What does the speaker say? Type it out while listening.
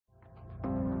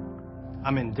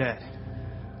I'm in debt.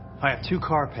 I have 2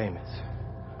 car payments,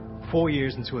 4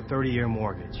 years into a 30-year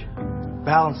mortgage,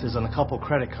 balances on a couple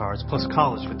credit cards, plus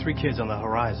college for 3 kids on the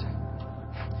horizon.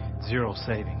 0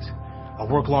 savings. I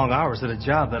work long hours at a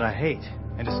job that I hate,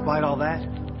 and despite all that,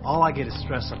 all I get is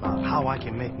stress about how I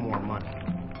can make more money.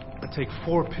 I take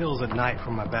 4 pills at night for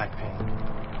my back pain.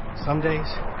 Some days,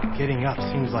 getting up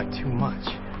seems like too much.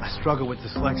 I struggle with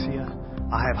dyslexia.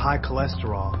 I have high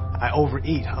cholesterol. I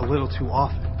overeat a little too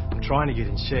often. I'm trying to get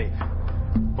in shape.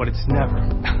 But it's never,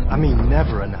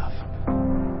 never enough.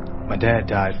 My dad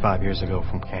died 5 years ago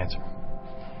from cancer.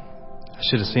 I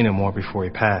should have seen him more before he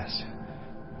passed.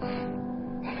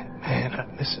 Man, I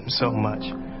miss him so much.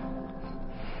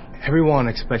 Everyone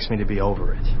expects me to be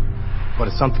over it, but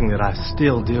it's something that I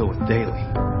still deal with daily.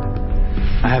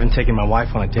 I haven't taken my wife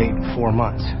on a date in 4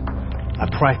 months. I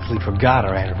practically forgot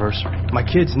our anniversary. My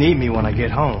kids need me when I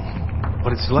get home,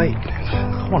 but it's late.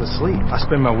 I want to sleep. I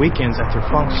spend my weekends at their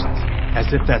functions. As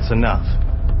if that's enough.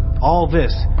 All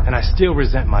this, and I still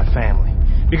resent my family.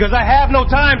 Because I have no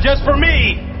time just for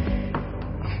me!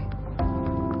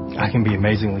 I can be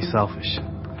amazingly selfish.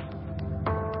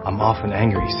 I'm often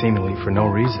angry, seemingly for no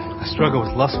reason. I struggle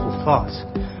with lustful thoughts,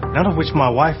 none of which my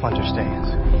wife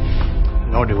understands.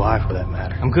 Nor do I, for that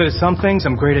matter. I'm good at some things,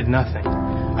 I'm great at nothing.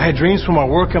 I had dreams for my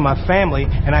work and my family,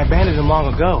 and I abandoned them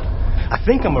long ago. I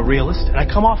think I'm a realist, and I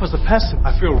come off as a pessimist.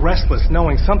 I feel restless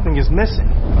knowing something is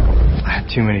missing. I have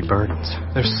too many burdens.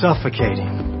 They're suffocating.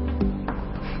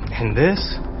 And this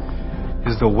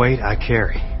is the weight I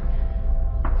carry.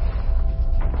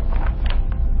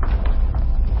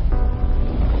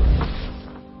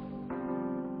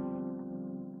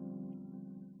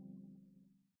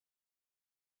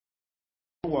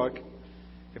 Walk.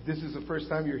 If this is the first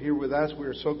time you're here with us, we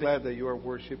are so glad that you are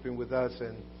worshiping with us.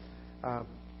 And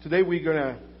today we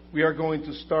are going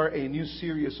to start a new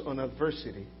series on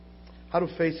adversity, how to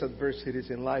face adversities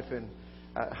in life. And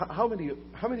how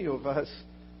many of us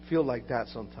feel like that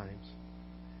sometimes,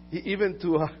 even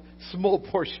to a small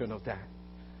portion of that,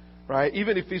 right?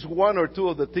 Even if it's 1 or 2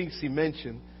 of the things he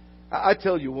mentioned. I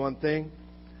tell you one thing.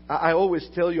 I always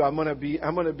tell you I'm gonna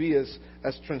be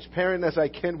as transparent as I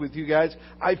can with you guys.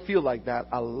 I feel like that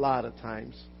a lot of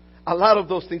times. A lot of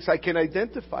those things I can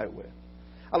identify with.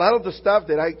 A lot of the stuff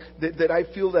that I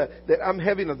feel that I'm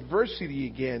having adversity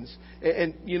against,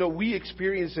 and you know, we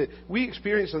experience it. We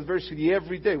experience adversity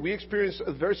every day. We experienced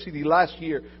adversity last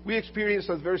year. We experience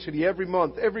adversity every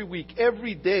month, every week,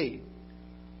 every day.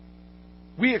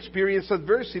 We experience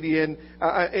adversity, and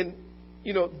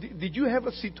you know, did you have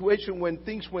a situation when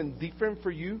things went different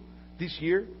for you this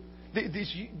year?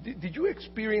 Did you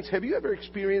experience, have you ever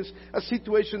experienced a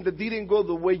situation that didn't go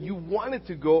the way you wanted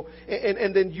to go,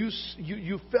 and then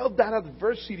you felt that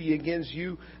adversity against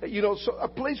you, you know, so a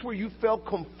place where you felt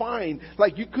confined,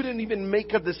 like you couldn't even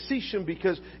make a decision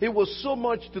because it was so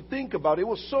much to think about, it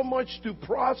was so much to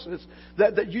process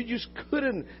that you just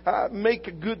couldn't make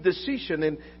a good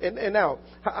decision. And now,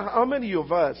 how many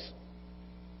of us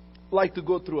like to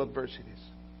go through adversities?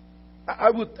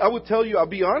 I would tell you, I'll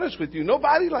be honest with you,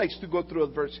 nobody likes to go through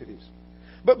adversities.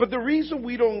 But the reason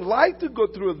we don't like to go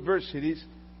through adversities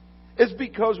is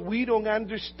because we don't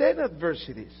understand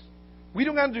adversities. We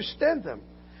don't understand them.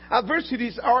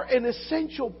 Adversities are an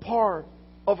essential part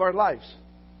of our lives.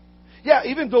 Yeah,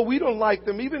 even though we don't like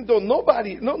them, even though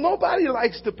nobody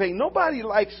likes the pain, nobody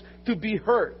likes to be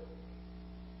hurt.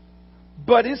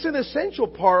 But it's an essential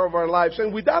part of our lives.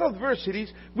 And without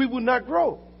adversities, we would not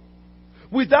grow.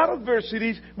 Without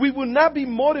adversities, we will not be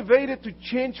motivated to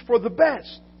change for the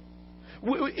best.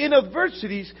 In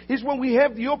adversities is when we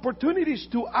have the opportunities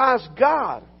to ask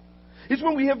God. It's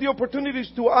when we have the opportunities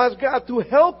to ask God to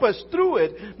help us through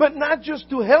it, but not just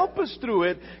to help us through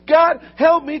it. God,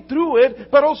 help me through it,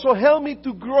 but also help me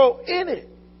to grow in it.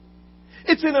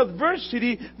 It's in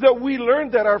adversity that we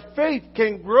learn that our faith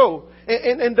can grow,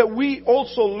 and that we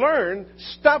also learn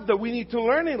stuff that we need to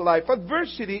learn in life.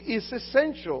 Adversity is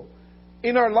essential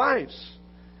in our lives.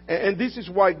 And this is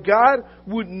why God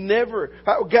would never,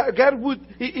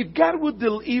 if God would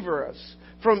deliver us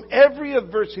from every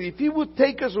adversity, if He would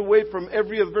take us away from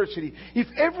every adversity, if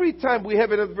every time we have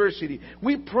an adversity,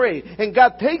 we pray and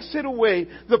God takes it away,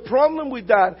 the problem with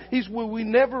that is we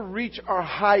never reach our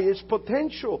highest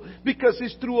potential, because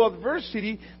it's through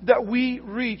adversity that we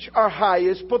reach our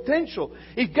highest potential.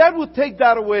 If God would take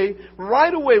that away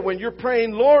right away when you're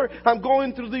praying, Lord, I'm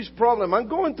going through this problem, I'm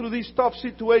going through this tough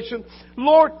situation,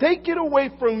 Lord, take it away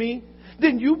from me,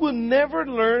 then you will never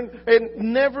learn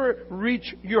and never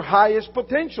reach your highest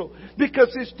potential. Because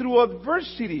it's through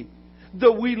adversity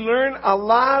that we learn a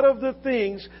lot of the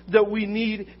things that we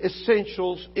need,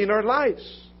 essentials in our lives.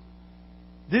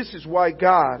 This is why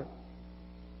God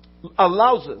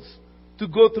allows us to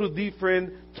go through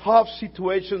different tough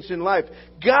situations in life.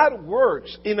 God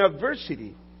works in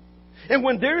adversity. And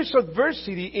when there is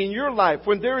adversity in your life,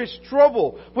 when there is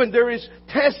trouble, when there is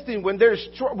testing, when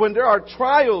there are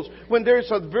trials, when there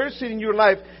is adversity in your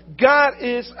life, God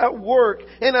is at work.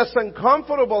 And as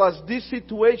uncomfortable as these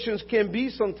situations can be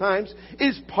sometimes,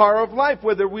 it's part of life,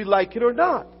 whether we like it or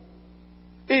not.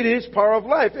 It is part of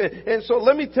life. And so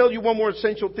let me tell you one more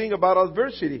essential thing about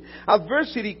adversity.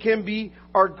 Adversity can be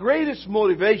our greatest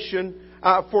motivation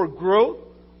for growth,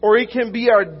 or it can be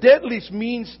our deadliest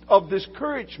means of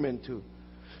discouragement too.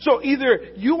 So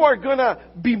either you are going to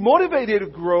be motivated to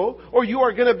grow, or you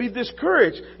are going to be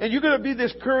discouraged. And you're going to be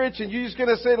discouraged, and you're just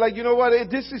going to say, like, you know what,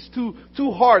 this is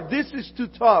too hard. This is too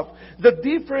tough. The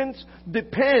difference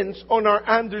depends on our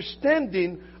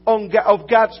understanding of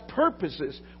God's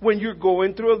purposes when you're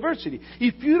going through adversity.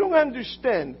 If you don't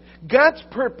understand God's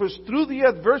purpose through the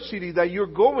adversity that you're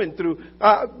going through,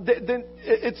 then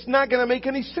it's not going to make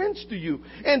any sense to you.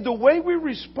 And the way we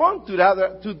respond to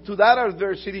that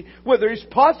adversity, whether it's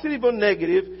positive or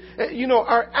negative,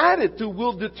 our attitude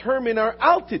will determine our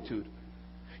altitude.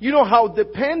 You know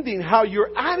how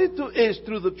your attitude is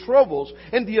through the troubles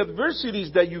and the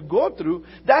adversities that you go through,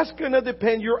 that's going to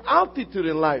depend your altitude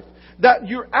in life. That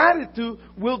your attitude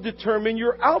will determine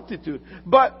your altitude.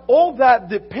 But all that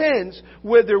depends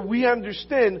whether we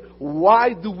understand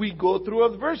why do we go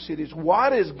through adversities.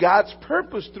 What is God's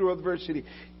purpose through adversity?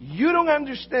 You don't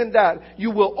understand that, you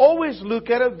will always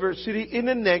look at adversity in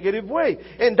a negative way.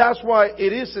 And that's why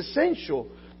it is essential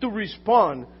to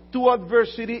respond to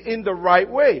adversity in the right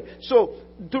way. So,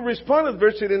 to respond to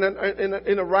adversity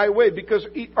in a right way, because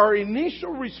our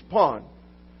initial response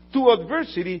to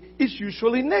adversity is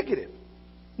usually negative.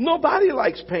 Nobody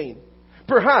likes pain.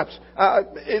 Perhaps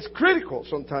it's critical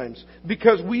sometimes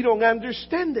because we don't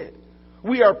understand it.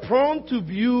 We are prone to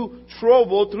view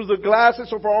trouble through the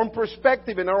glasses of our own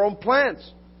perspective and our own plans.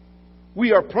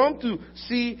 We are prone to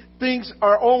see things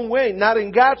our own way, not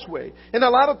in God's way. And a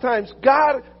lot of times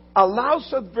God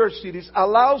allows adversities,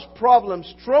 allows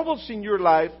problems, troubles in your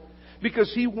life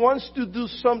because He wants to do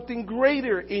something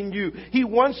greater in you. He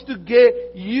wants to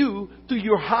get you to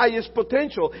your highest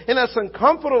potential. And as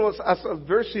uncomfortable as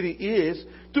adversity is,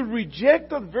 to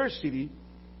reject adversity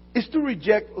is to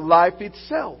reject life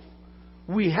itself.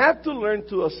 We have to learn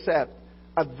to accept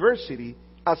adversity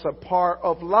as a part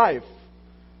of life.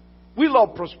 We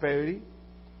love prosperity,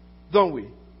 don't we?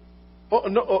 Oh,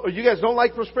 no, you guys don't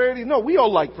like prosperity? No, we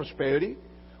all like prosperity.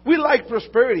 We like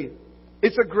prosperity.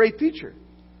 It's a great teacher.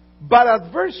 But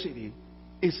adversity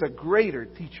is a greater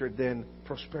teacher than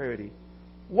prosperity.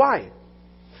 Why?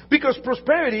 Because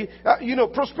prosperity,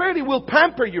 prosperity will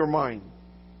pamper your mind.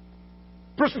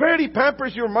 Prosperity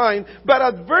pampers your mind, but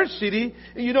adversity,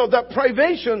 that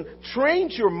privation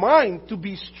trains your mind to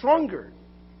be stronger.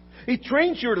 It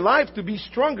trains your life to be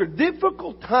stronger.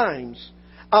 Difficult times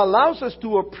allows us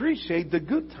to appreciate the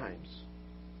good times.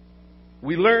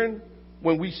 We learn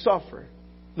when we suffer,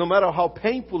 no matter how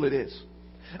painful it is.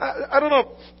 I don't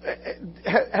know,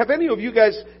 have any of you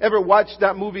guys ever watched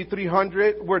that movie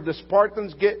 300 where the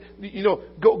Spartans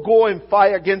go and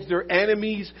fight against their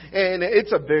enemies? And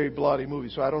it's a very bloody movie,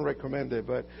 so I don't recommend it,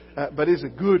 but it's a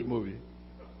good movie.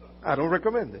 I don't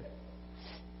recommend it.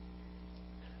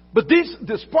 But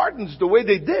the Spartans, the way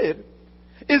they did,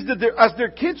 is that as their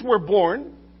kids were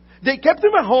born, they kept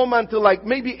them at home until like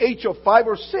maybe age of 5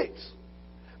 or 6.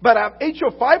 But at age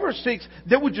of 5 or 6,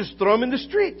 they would just throw them in the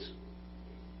streets.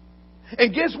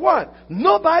 And guess what?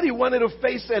 Nobody wanted to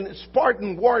face a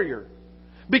Spartan warrior.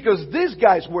 Because these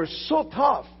guys were so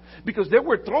tough. Because they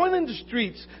were thrown in the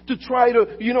streets to try to,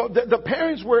 the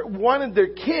parents wanted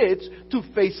their kids to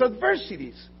face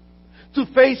adversities. To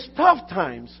face tough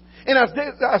times. And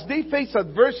as they face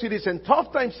adversities and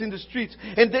tough times in the streets,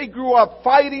 and they grew up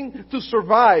fighting to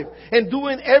survive and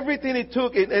doing everything it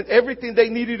took and everything they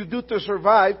needed to do to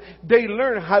survive, they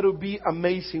learned how to be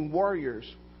amazing warriors.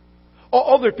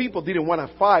 Other people didn't want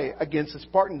to fight against the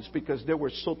Spartans because they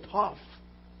were so tough.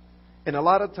 And a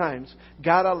lot of times,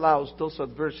 God allows those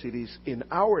adversities in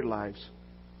our lives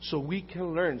so we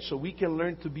can learn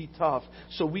to be tough,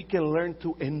 so we can learn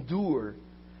to endure.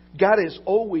 God is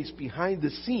always behind the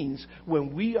scenes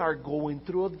when we are going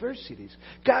through adversities.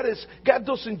 God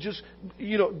doesn't just,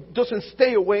 doesn't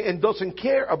stay away and doesn't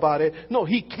care about it. No,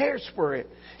 He cares for it.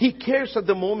 He cares at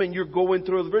the moment you're going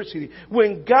through adversity.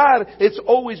 When God is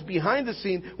always behind the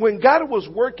scene, when God was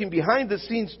working behind the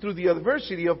scenes through the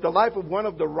adversity of the life of one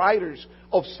of the writers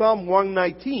of Psalm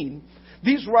 119,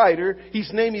 this writer,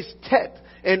 his name is Tet,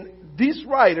 and this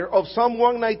writer of Psalm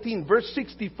 119, verse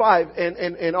 65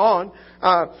 and on,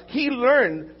 he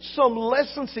learned some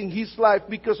lessons in his life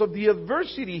because of the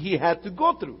adversity he had to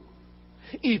go through.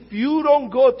 If you don't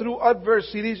go through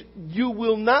adversities, you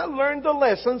will not learn the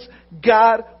lessons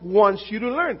God wants you to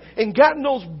learn. And God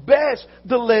knows best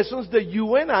the lessons that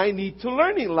you and I need to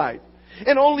learn in life.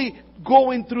 And only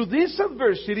going through these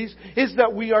adversities is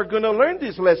that we are going to learn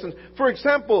these lessons. For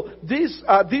example, this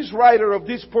writer of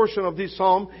this portion of this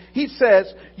psalm, he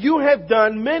says, "You have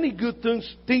done many good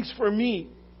things for me,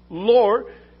 Lord.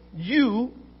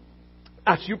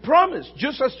 As you promised,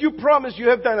 just as you promised, you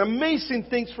have done amazing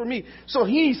things for me." So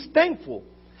he is thankful.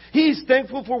 He is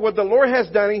thankful for what the Lord has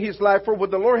done in his life, for what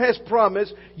the Lord has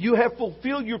promised. You have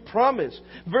fulfilled your promise.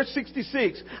 Verse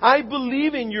 66, "I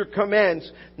believe in your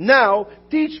commands. Now,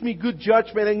 teach me good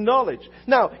judgment and knowledge."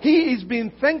 Now, he is being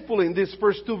thankful in these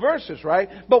first two verses, right?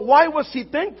 But why was he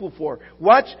thankful for?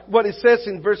 Watch what it says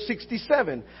in verse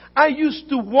 67. "I used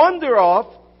to wander off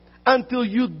until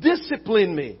you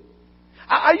disciplined me."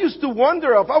 I used to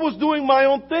wander off. I was doing my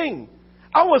own thing.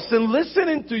 I wasn't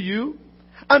listening to you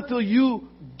until you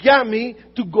got me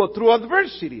to go through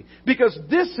adversity. Because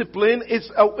discipline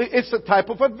is a type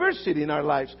of adversity in our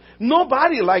lives.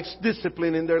 Nobody likes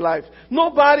discipline in their lives.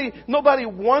 Nobody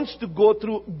wants to go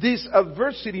through these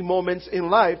adversity moments in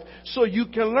life so you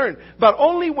can learn. But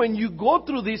only when you go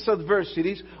through these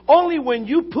adversities, only when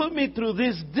you put me through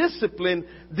this discipline,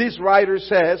 this writer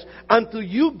says, until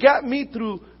you got me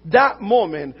through that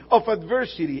moment of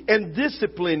adversity and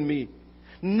discipline me.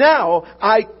 Now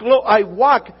I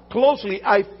walk closely,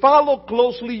 I follow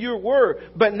closely your word,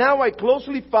 but now I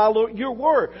closely follow your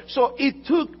word. So it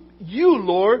took you,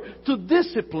 Lord, to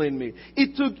discipline me.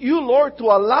 It took you, Lord, to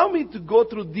allow me to go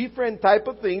through different type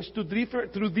of things, through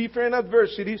different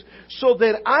adversities, so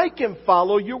that I can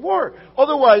follow your word.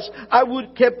 Otherwise, I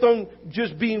would kept on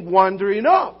just being wandering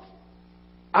off.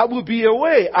 I would be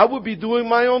away. I would be doing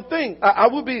my own thing. I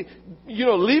would be,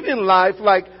 living life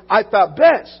like I thought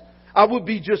best. I would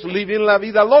be just living la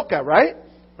vida loca, right?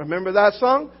 Remember that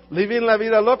song? Living la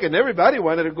vida loca. And everybody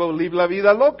wanted to go live la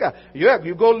vida loca. Yeah,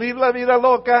 you go live la vida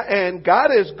loca and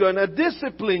God is going to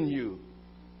discipline you.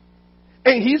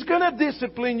 And He's going to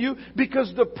discipline you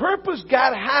because the purpose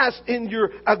God has in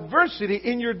your adversity,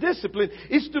 in your discipline,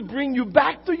 is to bring you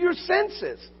back to your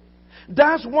senses.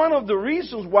 That's one of the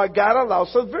reasons why God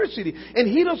allows adversity. And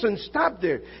He doesn't stop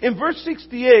there. In verse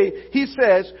 68, He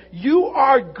says, "You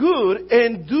are good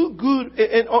and do good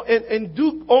and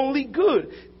do only good.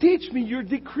 Teach me your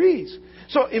decrees."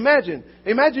 So imagine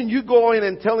you going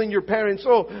and telling your parents,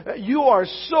 "Oh, you are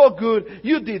so good.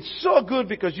 You did so good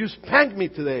because you spanked me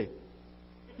today."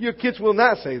 Your kids will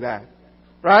not say that.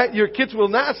 Right? Your kids will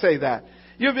not say that.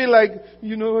 You'll be like,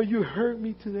 "You hurt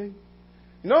me today."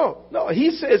 No. He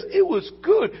says, "It was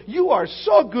good. You are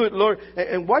so good, Lord."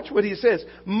 And watch what He says.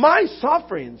 "My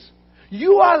sufferings,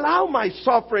 you allow my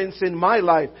sufferings in my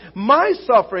life. My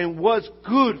suffering was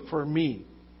good for me."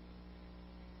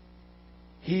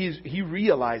 He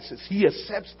realizes, he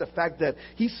accepts the fact that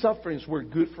his sufferings were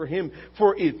good for him.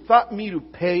 "For it taught me to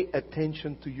pay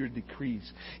attention to your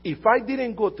decrees." If I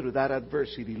didn't go through that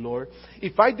adversity, Lord,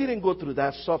 if I didn't go through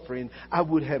that suffering, I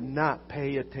would have not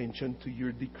paid attention to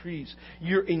your decrees.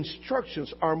 Your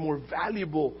instructions are more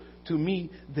valuable to me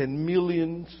than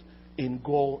millions in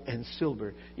gold and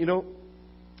silver.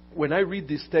 When I read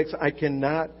this text, I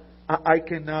cannot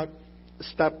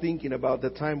stop thinking about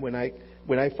the time when I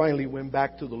finally went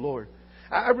back to the Lord.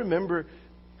 I remember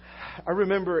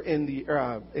in the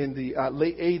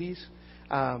late 80s,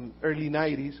 early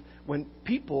 90s, when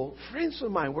friends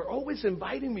of mine, were always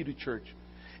inviting me to church.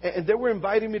 And they were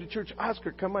inviting me to church.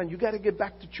 "Oscar, come on, you got to get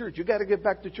back to church. You got to get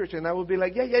back to church." And I would be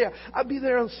like, yeah, I'll be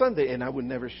there on Sunday. And I would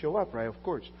never show up, right? Of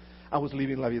course. I was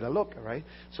living la vida loca, right?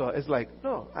 So it's like,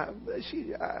 no,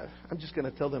 I'm just going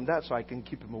to tell them that so I can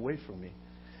keep them away from me.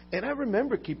 And I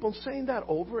remember keep on saying that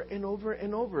over and over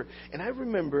and over. And I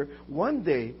remember one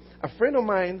day, a friend of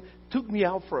mine took me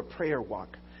out for a prayer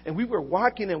walk. And we were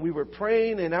walking and we were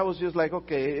praying, and I was just like,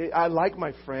 okay, I like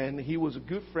my friend. He was a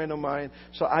good friend of mine.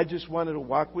 So I just wanted to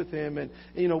walk with him. And,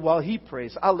 while he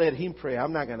prays, I'll let him pray.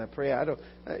 I'm not going to pray. I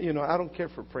don't care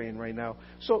for praying right now.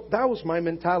 So that was my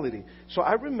mentality. So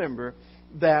I remember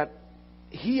that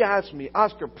he asked me,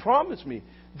 "Oscar, promise me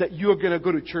that you're going to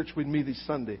go to church with me this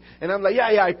Sunday." And I'm like,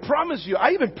 yeah, I promise you.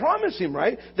 I even promised him,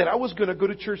 right, that I was going to go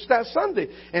to church that Sunday.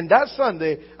 And that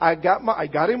Sunday, I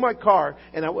got in my car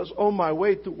and I was on my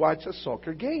way to watch a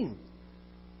soccer game.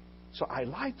 So I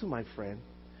lied to my friend.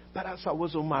 But as I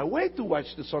was on my way to watch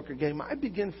the soccer game, I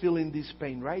began feeling this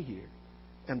pain right here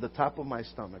and the top of my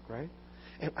stomach, right?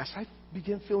 And as I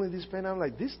began feeling this pain, I'm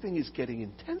like, this thing is getting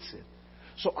intensive.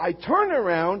 So I turned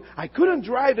around. I couldn't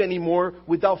drive anymore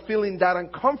without feeling that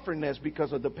uncomfortness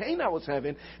because of the pain I was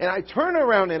having. And I turned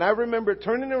around, and I remember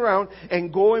turning around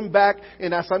and going back.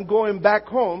 And as I'm going back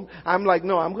home, I'm like,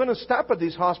 no, I'm going to stop at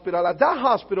this hospital. At that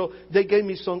hospital, they gave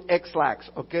me some X-Lax,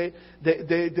 okay?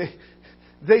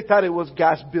 They thought it was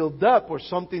gas buildup or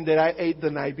something that I ate the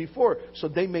night before. So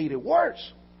they made it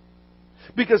worse.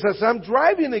 Because as I'm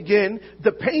driving again,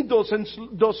 the pain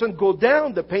doesn't go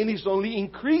down. The pain is only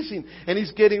increasing. And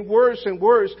it's getting worse and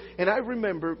worse. And I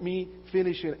remember me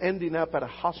ending up at a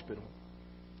hospital.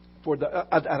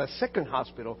 At a second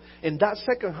hospital. In that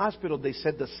second hospital, they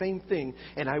said the same thing.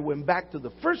 And I went back to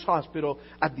the first hospital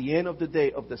at the end of the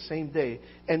day, of the same day.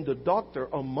 And the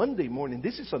doctor on Monday morning,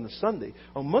 this is on a Sunday.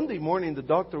 On Monday morning, the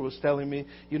doctor was telling me,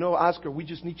 Oscar, we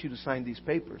just need you to sign these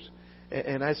papers.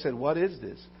 And I said, what is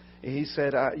this? And he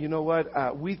said, you know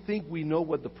what, we think we know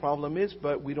what the problem is,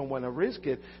 but we don't want to risk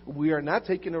it. We are not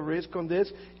taking a risk on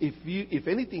this. If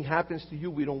anything happens to you,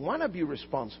 we don't want to be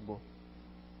responsible.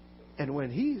 And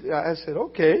I said,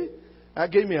 okay.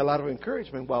 That gave me a lot of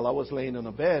encouragement while I was laying on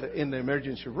a bed in the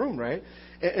emergency room, right?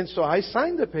 And so I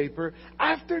signed the paper.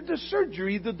 After the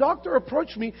surgery, the doctor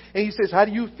approached me and he says, how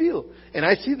do you feel? And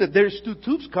I see that there's 2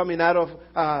 tubes coming out of...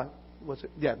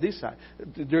 this side.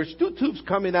 There's 2 tubes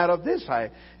coming out of this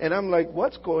side. And I'm like,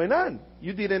 what's going on?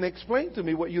 You didn't explain to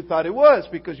me what you thought it was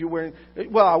because you weren't,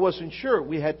 I wasn't sure.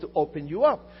 We had to open you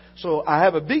up. So I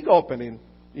have a big opening,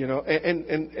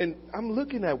 and I'm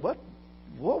looking at what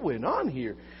went on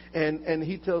here. And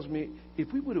he tells me,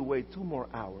 if we would have waited 2 more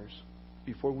hours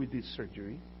before we did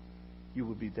surgery, you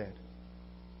would be dead.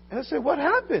 And I said, what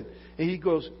happened? And he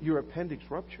goes, your appendix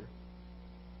ruptured.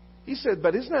 He said,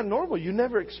 but isn't that normal? You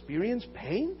never experienced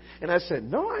pain? And I said,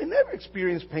 no, I never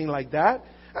experienced pain like that.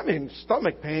 I mean,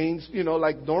 stomach pains,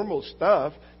 like normal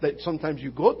stuff that sometimes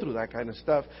you go through that kind of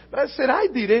stuff. But I said, I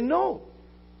didn't know.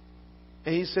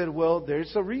 And he said, well,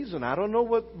 there's a reason. I don't know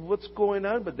what's going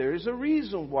on, but there is a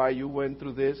reason why you went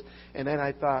through this. And then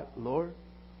I thought, Lord,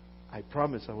 I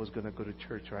promised I was going to go to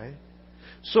church, right?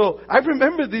 So I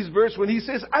remember this verse when he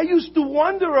says, I used to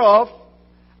wander off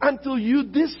until you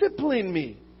disciplined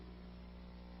me.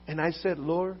 And I said,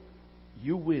 Lord,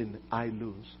 you win, I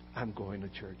lose. I'm going to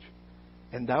church.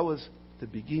 And that was the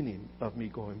beginning of me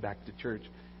going back to church.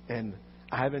 And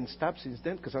I haven't stopped since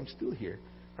then because I'm still here,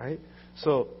 right?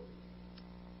 So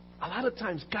a lot of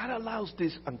times God allows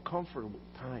these uncomfortable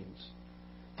times,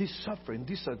 this suffering,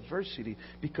 this adversity,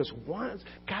 because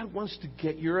God wants to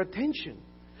get your attention.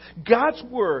 God's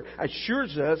Word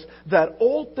assures us that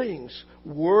all things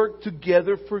work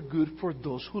together for good for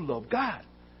those who love God.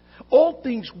 All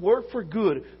things work for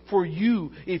good for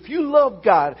you. If you love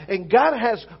God and God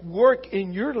has work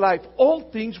in your life, all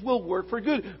things will work for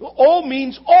good. All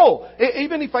means all.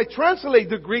 Even if I translate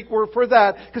the Greek word for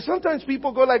that, because sometimes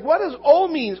people go like, what does all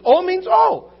mean? All means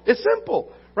all. It's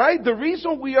simple. Right? The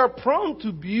reason we are prone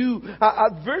to view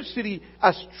adversity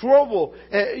as trouble,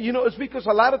 is because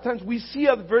a lot of times we see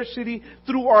adversity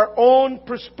through our own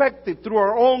perspective, through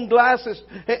our own glasses,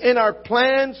 in our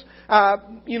plans.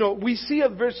 We see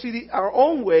adversity our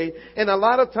own way, and a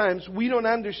lot of times we don't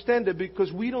understand it because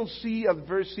we don't see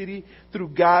adversity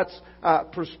through God's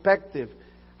perspective.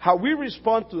 How we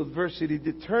respond to adversity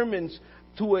determines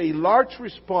to a large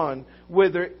response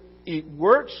whether it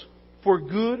works for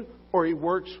good or it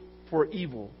works for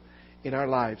evil in our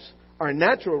lives. Our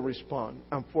natural response,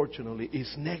 unfortunately,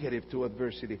 is negative to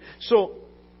adversity. So,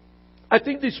 I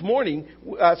think this morning,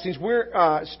 since we're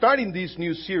starting this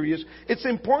new series, it's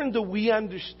important that we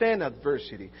understand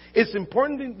adversity. It's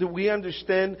important that we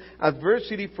understand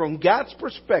adversity from God's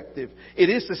perspective. It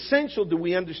is essential that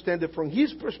we understand it from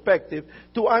His perspective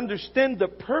to understand the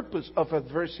purpose of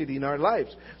adversity in our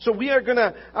lives. So we are going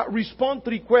to respond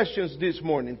 3 questions this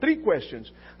morning. 3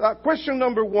 questions. Question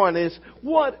number 1 is,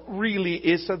 what really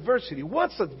is adversity?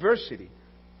 What's adversity?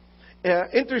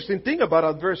 Interesting thing about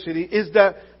adversity is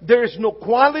that there is no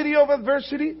quality of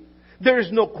adversity. There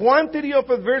is no quantity of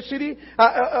adversity.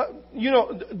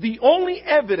 The only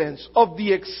evidence of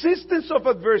the existence of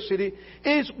adversity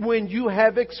is when you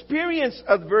have experienced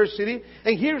adversity.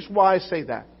 And here's why I say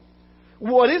that.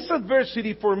 What is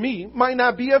adversity for me might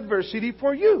not be adversity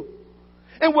for you.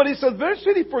 And what is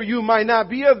adversity for you might not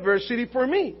be adversity for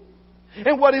me.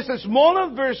 And what is a small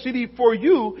adversity for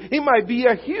you, it might be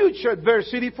a huge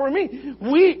adversity for me.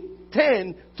 We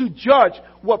tend to judge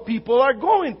what people are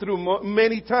going through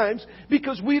many times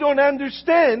because we don't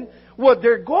understand what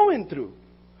they're going through.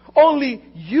 Only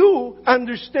you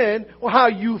understand how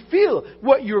you feel,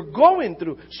 what you're going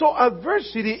through. So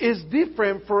adversity is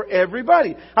different for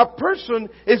everybody. A person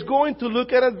is going to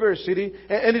look at adversity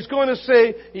and is going to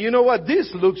say, you know what, this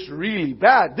looks really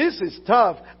bad. This is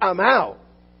tough. I'm out.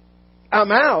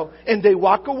 And they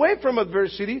walk away from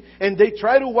adversity and they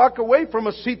try to walk away from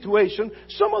a situation.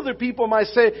 Some other people might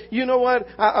say, you know what,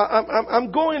 I'm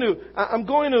going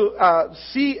to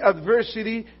see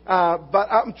adversity, but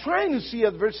I'm trying to see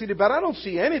adversity, but I don't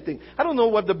see anything. I don't know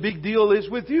what the big deal is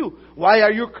with you. Why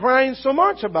are you crying so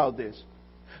much about this?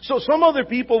 So some other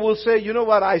people will say, you know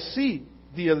what, I see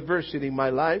the adversity in my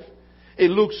life. It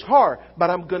looks hard, but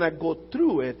I'm going to go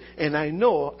through it and I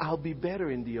know I'll be better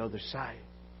in the other side.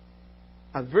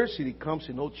 Adversity comes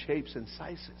in all shapes and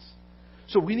sizes.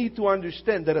 So we need to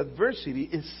understand that adversity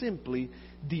is simply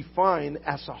defined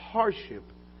as a hardship,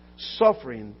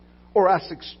 suffering, or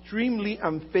as extremely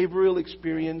unfavorable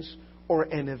experience or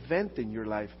an event in your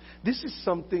life. This is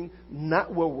something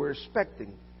not what we're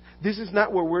expecting. This is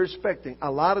not what we're expecting.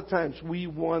 A lot of times we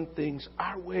want things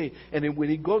our way, and then when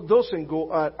it doesn't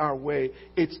go our way,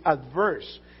 it's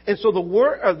adverse. And so the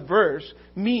word adverse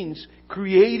means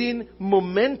creating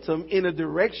momentum in a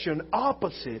direction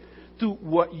opposite to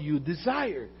what you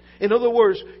desire. In other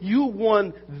words, you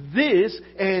want this,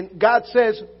 and God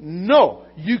says, no,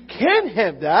 you can't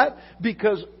have that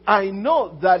because I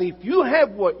know that if you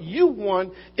have what you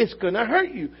want, it's going to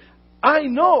hurt you. I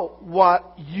know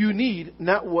what you need,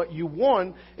 not what you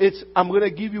want. I'm going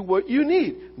to give you what you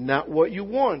need, not what you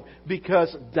want,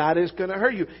 because that is going to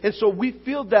hurt you. And so we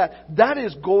feel that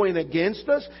is going against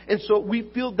us, and so we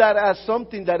feel that as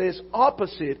something that is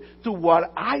opposite to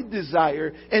what I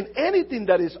desire, and anything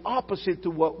that is opposite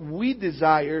to what we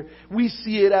desire, we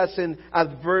see it as an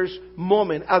adverse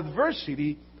moment.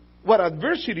 What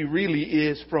adversity really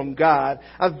is from God,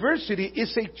 adversity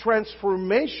is a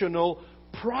transformational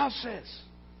process.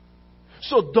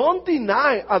 So don't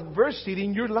deny adversity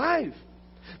in your life.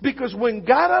 Because when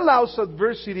God allows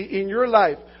adversity in your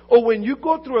life, or when you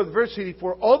go through adversity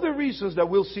for other reasons that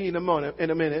we'll see in a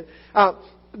minute,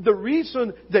 the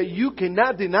reason that you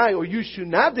cannot deny or you should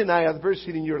not deny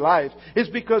adversity in your life is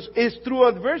because it's through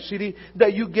adversity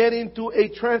that you get into a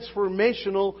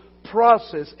transformational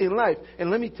process in life.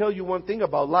 And let me tell you one thing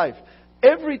about life.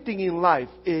 Everything in life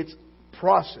is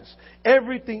process.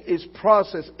 Everything is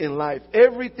process in life.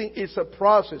 Everything is a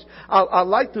process. I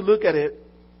like to look at it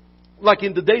like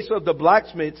in the days of the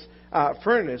blacksmith's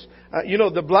furnace.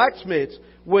 The blacksmith,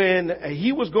 when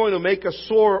he was going to make a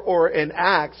sword or an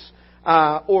axe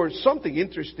or something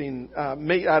interesting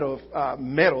made out of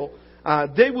metal,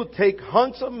 they would take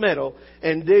hunks of metal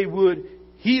and they would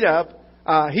heat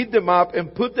them up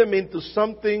and put them into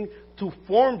something to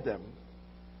form them.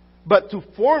 But to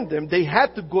form them, they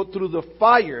had to go through the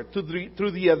fire,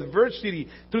 through the adversity,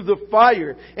 through the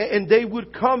fire, and they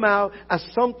would come out as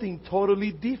something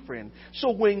totally different.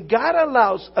 So when God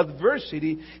allows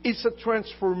adversity, it's a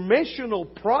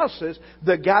transformational process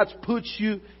that God puts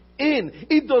you in.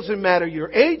 It doesn't matter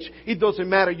your age, it doesn't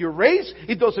matter your race,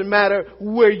 it doesn't matter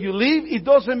where you live, it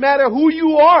doesn't matter who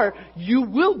you are, you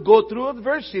will go through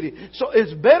adversity. So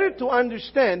it's better to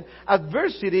understand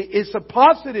adversity is a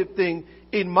positive thing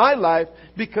in my life,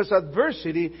 because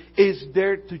adversity is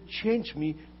there to change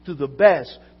me to the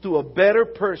best, to a better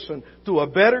person, to a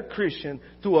better Christian,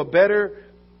 to a better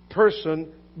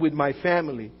person with my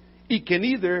family.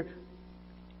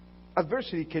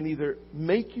 Adversity can either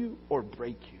make you or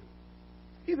break you.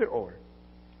 Either or.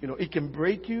 It can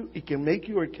break you, it can make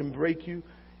you, or it can break you.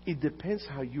 It depends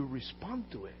how you respond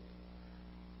to it.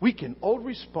 We can all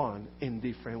respond in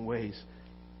different ways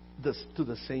to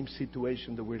the same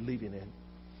situation that we're living in.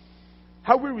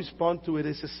 How we respond to it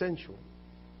is essential.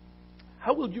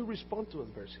 How will you respond to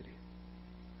adversity?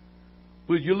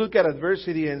 Will you look at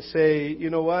adversity and say, you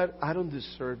know what, I don't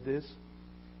deserve this?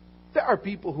 There are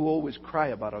people who always cry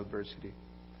about adversity.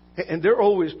 And they're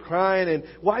always crying, and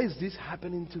why is this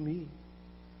happening to me?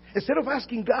 Instead of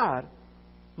asking God,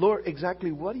 Lord,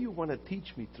 exactly what do you want to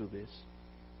teach me through this?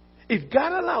 If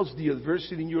God allows the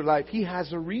adversity in your life, He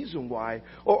has a reason why.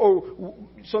 Or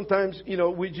sometimes,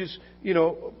 we just,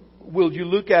 will you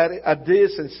look at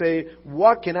this and say,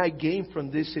 what can I gain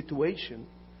from this situation?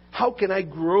 How can I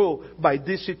grow by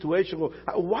this situation?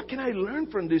 Or what can I learn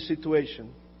from this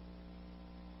situation?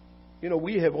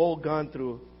 We have all gone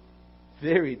through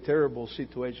very terrible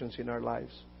situations in our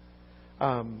lives.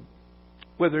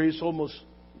 Whether it's almost,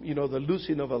 the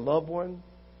losing of a loved one,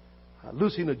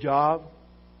 losing a job,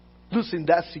 losing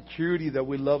that security that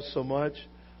we love so much,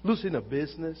 losing a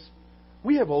business.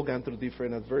 We have all gone through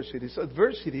different adversities.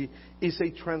 Adversity is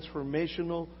a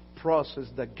transformational process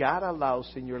that God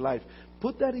allows in your life.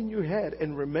 Put that in your head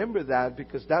and remember that,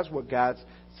 because that's what God's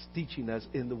teaching us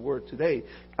in the Word today.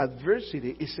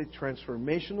 Adversity is a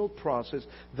transformational process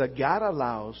that God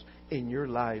allows in your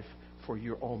life for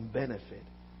your own benefit.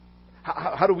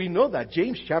 How do we know that?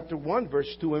 James chapter 1,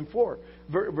 verse 2 and 4.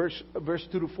 Verse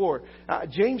 2 to 4.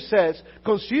 James says,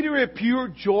 "Consider it pure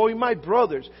joy, my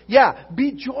brothers." Yeah,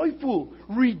 be joyful.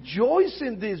 Rejoice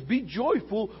in this. Be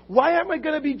joyful. Why am I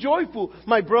going to be joyful,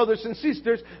 my brothers and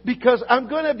sisters? Because I'm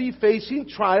going to be facing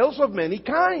trials of many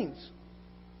kinds.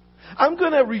 I'm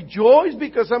going to rejoice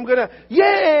because I'm going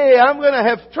to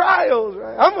have trials.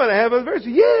 Right? I'm going to have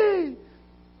adversity. Yay!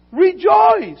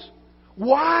 Rejoice.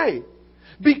 Why?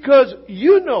 Because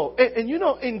and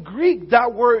in Greek,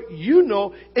 that word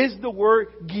is the word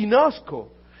ginosko.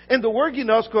 And the word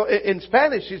ginosko in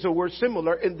Spanish is a word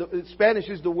similar. In Spanish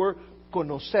is the word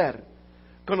conocer.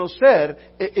 Conocer,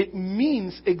 it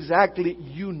means exactly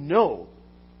you know.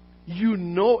 You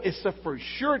know it's a for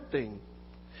sure thing.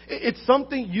 It's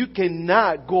something you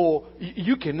cannot go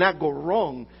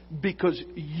wrong, because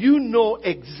you know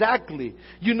exactly.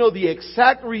 You know the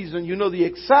exact reason. You know the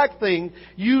exact thing.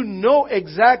 You know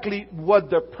exactly what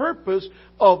the purpose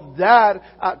of that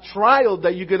trial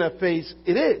that you're going to face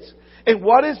it is. And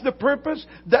what is the purpose?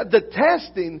 That the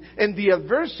testing and the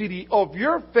adversity of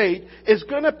your faith is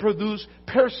going to produce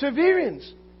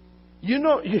perseverance. You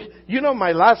know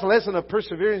my last lesson of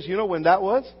perseverance, you know when that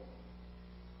was?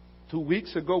 2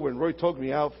 weeks ago when Roy took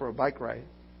me out for a bike ride.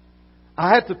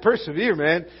 I had to persevere,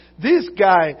 man. This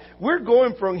guy, we're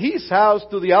going from his house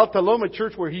to the Alta Loma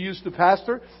church where he used to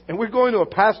pastor, and we're going to a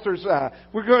pastor's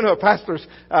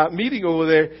meeting over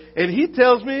there. And he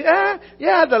tells me,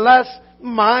 the last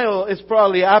mile is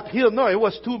probably uphill. No, it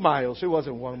was 2 miles. It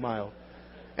wasn't 1 mile.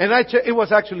 And it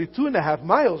was actually 2.5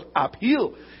 miles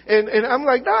uphill. And I'm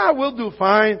like, we'll do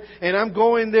fine. And I'm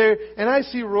going there, and I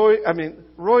see Roy.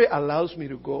 Roy allows me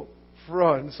to go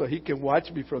front so he can watch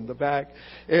me from the back.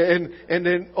 And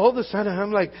then all of a sudden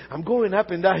I'm going up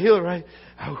in that hill, right?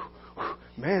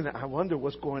 Man, I wonder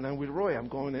what's going on with Roy. I'm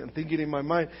going and thinking in my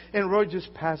mind. And Roy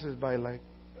just passes by like,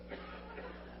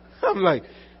 I'm like,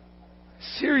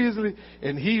 seriously?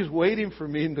 And he's waiting for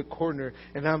me in the corner.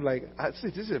 And I'm like,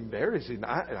 this is embarrassing.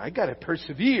 I got to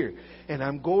persevere. And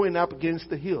I'm going up against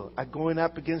the hill.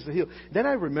 Then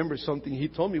I remember something he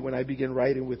told me when I began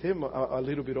riding with him a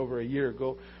little bit over a year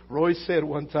ago. Roy said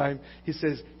one time, he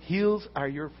says, hills are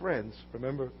your friends.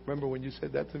 Remember when you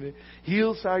said that to me?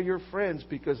 Hills are your friends,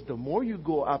 because the more you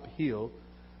go uphill,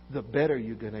 the better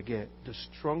you're going to get. The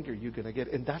stronger you're going to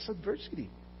get. And that's adversity.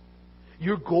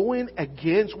 You're going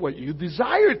against what you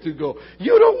desire to go.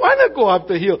 You don't want to go up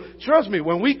the hill. Trust me,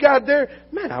 when we got there,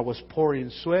 man, I was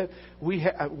pouring sweat. We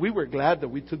were glad that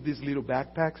we took these little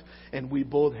backpacks, and we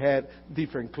both had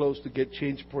different clothes to get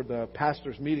changed for the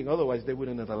pastor's meeting. Otherwise, they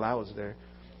wouldn't have allowed us there.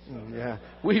 Yeah,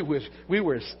 we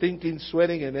were stinking,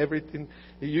 sweating, and everything.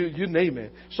 You name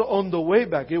it. So on the way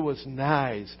back, it was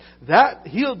nice. That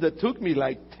hill that took me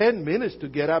like 10 minutes to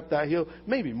get up that hill,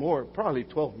 maybe more, probably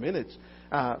 12 minutes.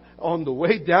 On the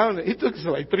way down, it took us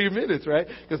like 3 minutes, right?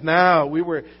 Because now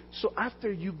so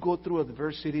after you go through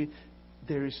adversity,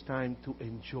 there is time to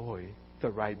enjoy the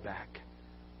ride back.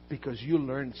 Because you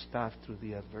learn stuff through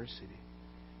the adversity.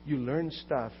 You learn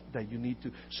stuff that you need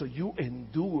to. So you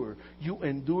endure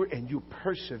and you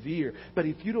persevere. But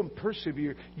if you don't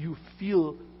persevere, you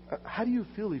feel, how do you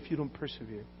feel if you don't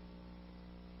persevere?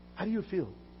 How do you feel?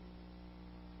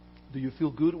 Do you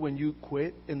feel good when you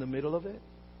quit in the middle of it?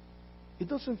 It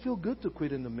doesn't feel good to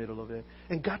quit in the middle of it.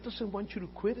 And God doesn't want you to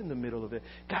quit in the middle of it.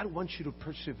 God wants you to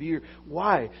persevere.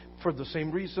 Why? For the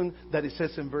same reason that it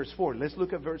says in verse 4. Let's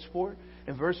look at verse 4.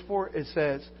 In verse 4 it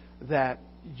says that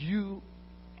you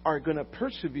are going to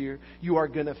persevere. You are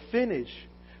going to finish.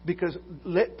 Because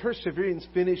let perseverance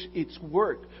finish its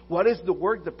work. What is the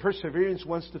work that perseverance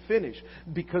wants to finish?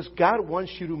 Because God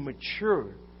wants you to mature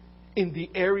in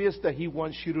the areas that He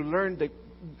wants you to learn,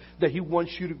 that He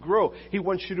wants you to grow. He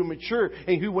wants you to mature,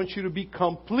 and He wants you to be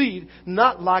complete,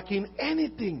 not lacking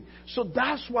anything. So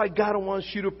that's why God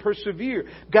wants you to persevere.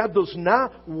 God does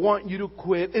not want you to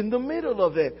quit in the middle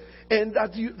of it. And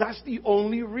that's the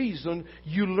only reason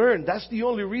you learn. That's the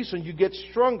only reason you get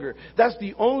stronger. That's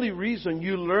the only reason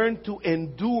you learn to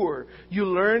endure. You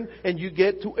learn and you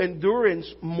get to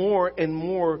endurance more and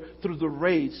more through the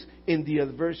race in the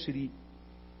adversity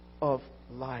of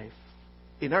life.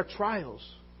 In our trials,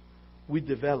 we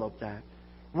develop that.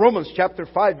 Romans chapter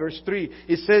 5 verse 3,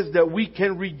 it says that we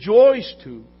can rejoice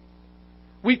too.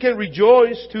 We can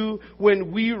rejoice too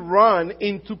when we run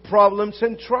into problems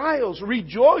and trials.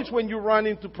 Rejoice when you run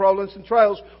into problems and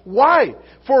trials. Why?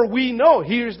 For we know,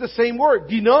 here's the same word,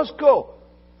 ginosko.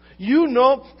 You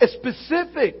know,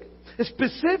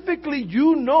 specifically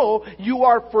you know, you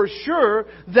are for sure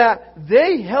that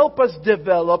they help us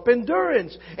develop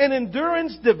endurance. And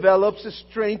endurance develops a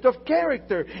strength of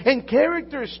character. And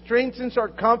character strengthens our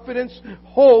confidence,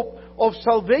 hope of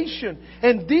salvation.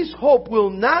 And this hope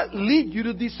will not lead you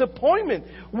to disappointment.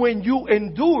 When you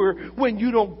endure, when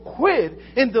you don't quit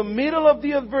in the middle of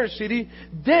the adversity,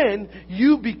 then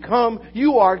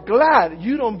you are glad.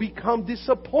 You don't become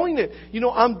disappointed. You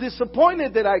know, I'm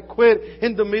disappointed that I quit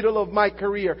in the middle of my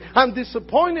career. I'm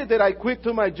disappointed that I quit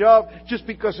to my job just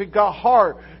because it got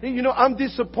hard. You know, I'm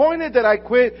disappointed that I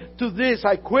quit to this,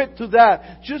 I quit to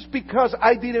that, just because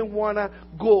I didn't want to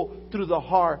go through the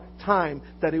hard time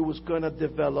that it was going to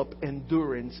develop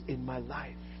endurance in my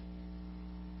life.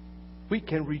 We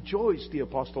can rejoice, the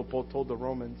Apostle Paul told the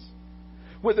Romans.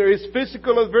 Whether it's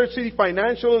physical adversity,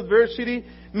 financial adversity,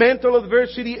 mental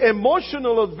adversity,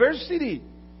 emotional adversity.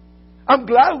 I'm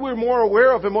glad we're more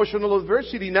aware of emotional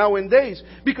adversity nowadays,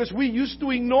 because we used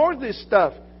to ignore this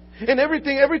stuff. And every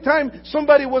time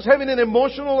somebody was having an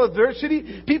emotional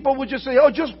adversity, people would just say, oh,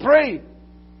 just pray.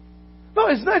 No,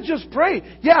 it's not just pray.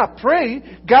 Yeah, pray.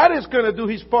 God is going to do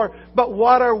His part. But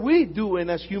what are we doing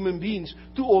as human beings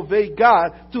to obey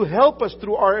God, to help us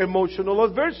through our emotional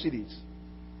adversities?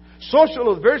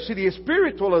 Social adversity,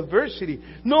 spiritual adversity.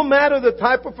 No matter the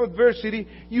type of adversity,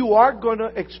 you are going to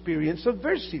experience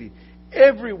adversity.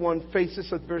 Everyone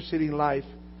faces adversity in life,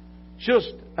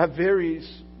 just at various,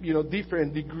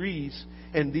 different degrees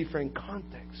and different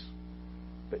contexts.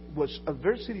 But what's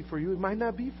adversity for you, it might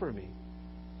not be for me.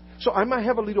 So I might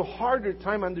have a little harder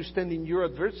time understanding your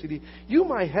adversity. You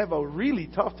might have a really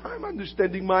tough time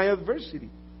understanding my adversity.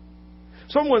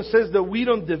 Someone says that we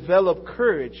don't develop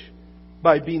courage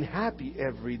by being happy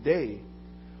every day.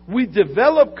 We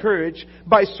develop courage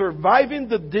by surviving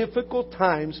the difficult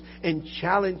times and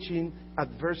challenging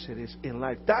adversities in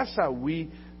life. That's how we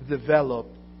develop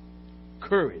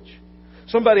courage.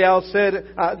 Somebody else said,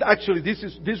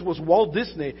 this was Walt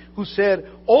Disney, who said,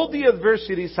 all the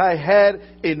adversities I had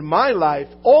in my life,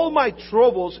 all my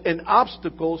troubles and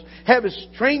obstacles have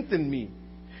strengthened me.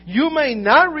 You may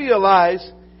not realize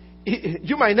it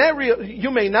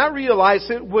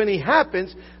when it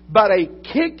happens, but a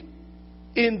kick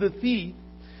in the teeth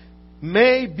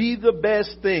may be the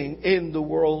best thing in the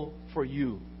world for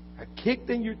you. A kick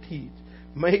in your teeth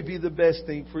may be the best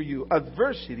thing for you.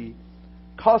 Adversity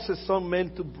causes some men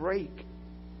to break.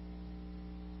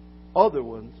 Other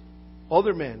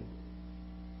men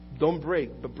don't break,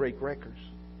 but break records.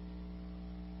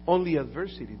 Only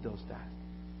adversity does that.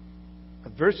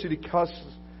 Adversity causes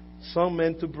some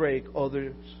men to break,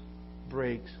 others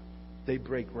they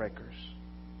break records.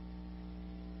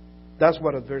 That's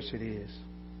what adversity is.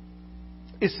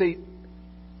 It's a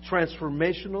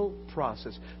transformational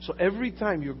process. So every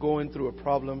time you're going through a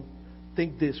problem,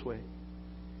 think this way.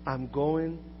 I'm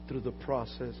going through the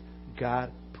process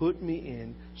God put me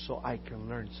in so I can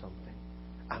learn something.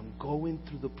 I'm going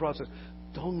through the process.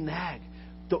 Don't nag.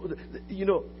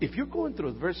 If you're going through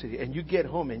adversity and you get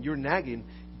home and you're nagging,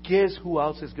 guess who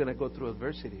else is going to go through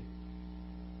adversity?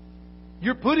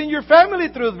 You're putting your family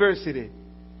through adversity.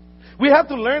 We have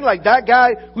to learn like that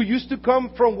guy who used to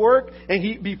come from work,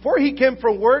 and before he came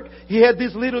from work, he had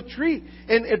this little tree.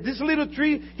 And at this little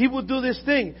tree, he would do this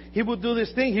thing. He would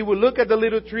look at the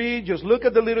little tree, just look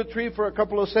at the little tree for a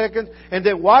couple of seconds, and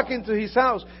then walk into his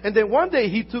house. And then one day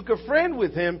he took a friend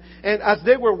with him, and as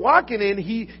they were walking in,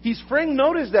 his friend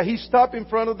noticed that he stopped in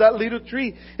front of that little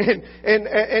tree.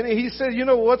 And he said,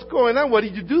 what's going on? What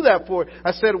did you do that for?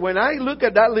 I said, when I look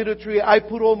at that little tree, I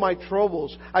put all my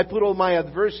troubles, I put all my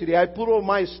adversity, I put all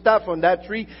my stuff on that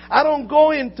tree. I don't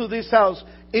go into this house.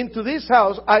 Into this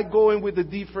house, I go in with a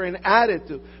different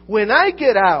attitude. When I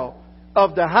get out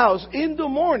of the house in the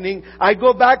morning, I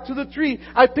go back to the tree.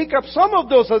 I pick up some of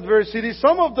those adversities,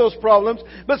 some of those problems,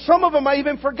 but some of them I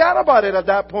even forgot about it at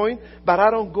that point. But I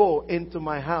don't go into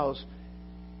my house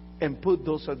and put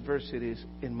those adversities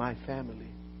in my family.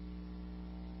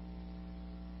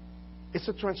 It's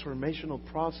a transformational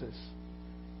process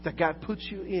that God puts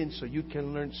you in so you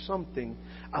can learn something.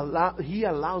 He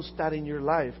allows that in your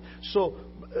life. So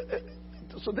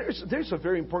there's a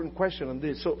very important question on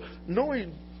this. So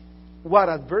knowing what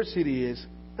adversity is,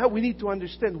 now we need to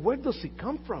understand, where does it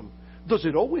come from? Does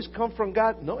it always come from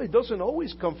God? No, it doesn't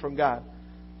always come from God.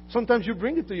 Sometimes you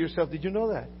bring it to yourself. Did you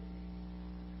know that?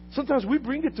 Sometimes we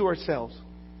bring it to ourselves.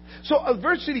 So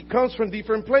adversity comes from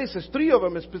different places. 3 of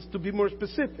them, to be more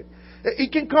specific.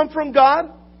 It can come from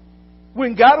God.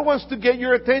 When God wants to get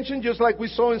your attention, just like we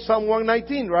saw in Psalm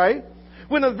 119, right?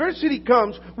 When adversity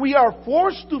comes, we are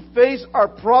forced to face our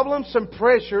problems and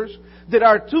pressures that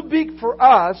are too big for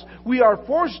us. We are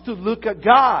forced to look at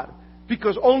God,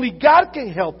 because only God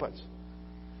can help us.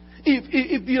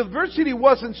 If the adversity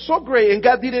wasn't so great and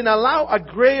God didn't allow a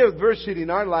great adversity in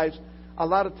our lives, a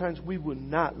lot of times we would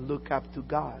not look up to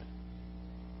God.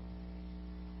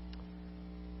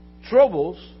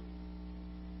 Troubles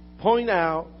point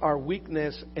out our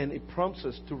weakness, and it prompts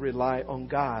us to rely on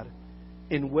God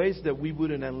in ways that we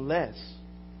wouldn't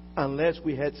unless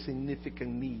we had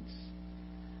significant needs.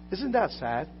 Isn't that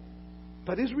sad?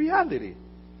 But it's reality.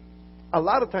 A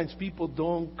lot of times people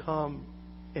don't come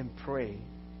and pray.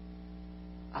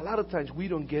 A lot of times we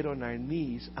don't get on our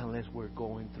knees unless we're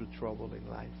going through trouble in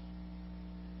life.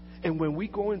 And when we're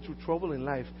going through trouble in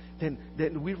life, then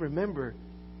we remember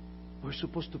we're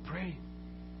supposed to pray.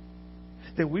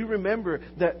 Then we remember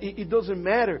that it doesn't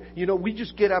matter. We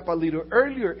just get up a little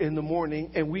earlier in the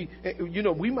morning, and we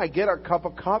might get our cup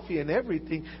of coffee and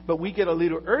everything, but we get a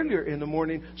little earlier in the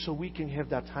morning so we can have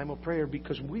that time of prayer,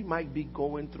 because we might be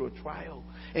going through a trial.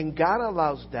 And God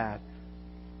allows that.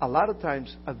 A lot of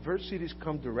times adversities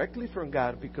come directly from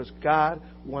God because God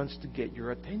wants to get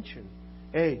your attention.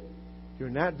 Hey,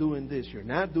 you're not doing this. You're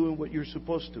not doing what you're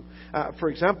supposed to. For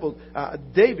example,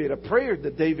 David, a prayer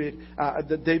that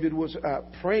David was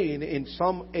praying in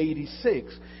Psalm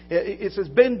 86. It says,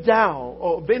 "Bend down,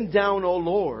 O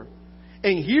Lord,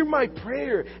 and hear my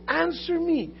prayer. Answer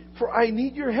me, for I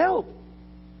need your help."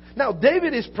 Now,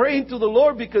 David is praying to the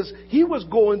Lord because he was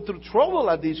going through trouble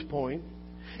at this point.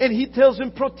 And he tells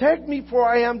him, "Protect me, for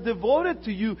I am devoted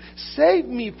to you. Save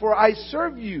me, for I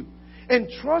serve you and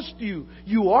trust you.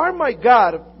 You are my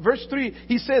God." Verse 3,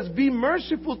 he says, "Be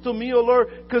merciful to me, O Lord,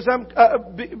 because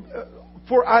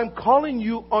for I'm calling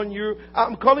on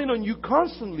you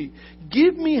constantly.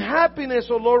 Give me happiness,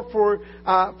 O Lord, for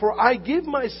I give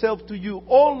myself to you.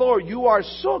 O Lord, you are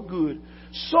so good,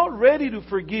 so ready to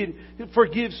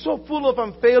forgive, so full of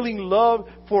unfailing love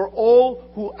for all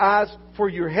who ask for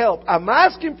your help." I'm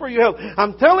asking for your help.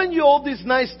 I'm telling you all these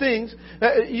nice things.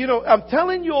 I'm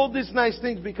telling you all these nice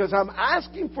things because I'm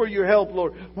asking for your help,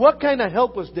 Lord. What kind of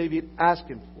help was David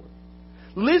asking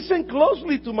for? "Listen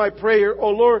closely to my prayer, O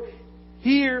Lord.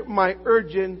 Hear my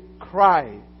urgent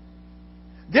cry."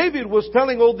 David was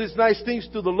telling all these nice things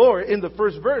to the Lord in the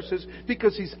first verses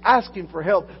because he's asking for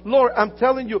help. "Lord, I'm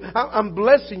telling you, I'm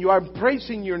blessing you, I'm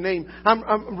praising your name,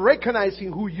 I'm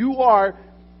recognizing who you are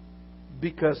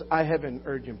because I have an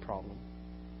urgent problem.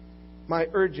 My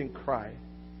urgent cry.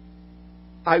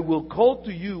 I will call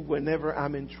to you whenever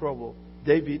I'm in trouble."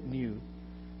 David knew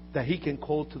that he can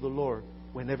call to the Lord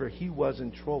whenever he was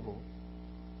in trouble,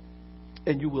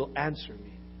 and you will answer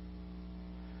me.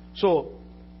 So,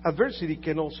 adversity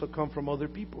can also come from other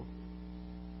people.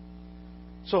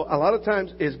 So a lot of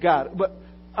times it's God. But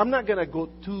I'm not going to go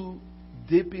too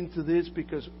deep into this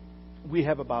because we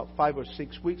have about 5 or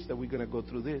 6 weeks that we're going to go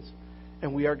through this.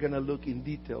 And we are going to look in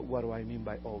detail what do I mean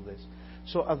by all this.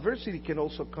 So adversity can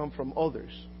also come from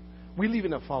others. We live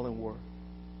in a fallen world.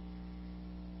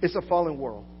 It's a fallen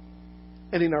world.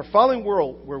 And in our fallen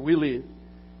world where we live,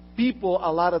 people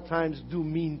a lot of times do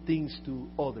mean things to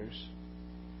others.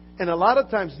 And a lot of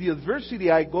times the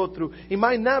adversity I go through, it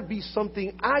might not be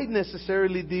something I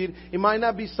necessarily did. It might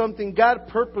not be something God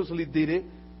purposely did it.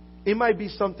 It might be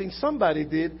something somebody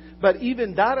did. But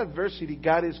even that adversity,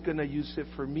 God is going to use it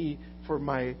for me, for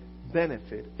my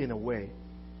benefit in a way.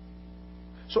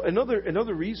 So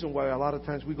another reason why a lot of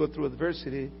times we go through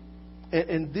adversity,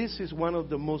 and this is one of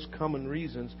the most common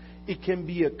reasons, it can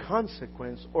be a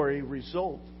consequence or a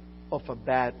result of a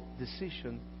bad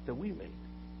decision that we made.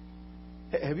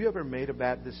 Have you ever made a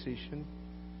bad decision?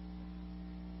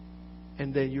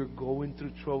 And then you're going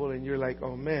through trouble and you're like,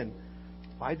 "Oh man,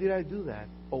 why did I do that?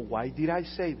 Or why did I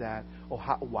say that? Or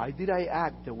why did I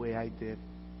act the way I did?"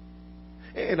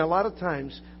 And a lot of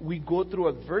times we go through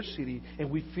adversity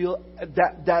and we feel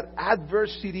that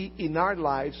adversity in our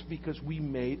lives because we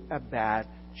made a bad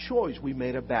choice. We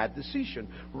made a bad decision.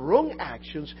 Wrong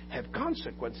actions have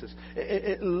consequences.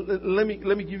 Let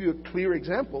me give you a clear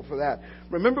example for that.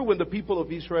 Remember when the people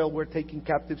of Israel were taken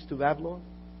captives to Babylon?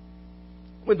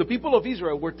 When the people of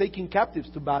Israel were taken captives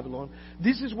to Babylon,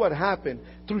 this is what happened.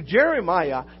 Through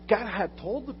Jeremiah, God had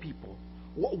told the people,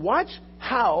 watch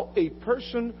how a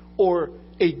person or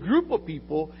a group of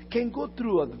people can go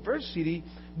through adversity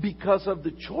because of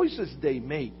the choices they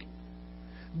make.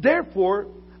 Therefore,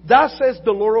 Thus says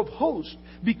the Lord of hosts,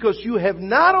 because you have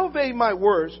not obeyed my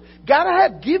words. God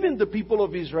had given the people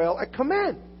of Israel a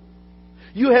command.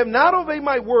 You have not obeyed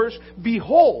my words.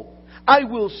 Behold, I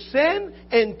will send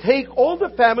and take all the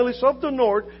families of the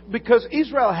north, because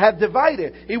Israel had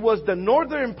divided. It was the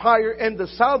northern empire and the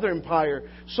southern empire.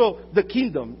 So the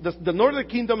kingdom, the northern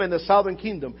kingdom and the southern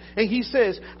kingdom. And He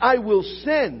says, I will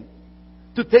send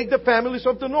to take the families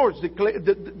of the north,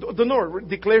 the north,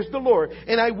 declares the Lord.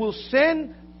 And I will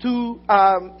send to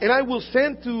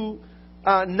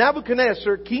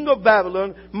Nebuchadnezzar, king of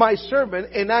Babylon, my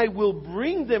servant, and I will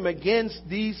bring them against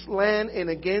this land and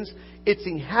against its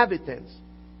inhabitants.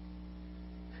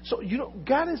 So,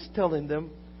 God is telling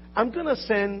them, I'm going to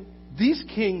send this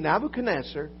king,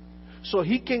 Nebuchadnezzar, so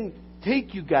he can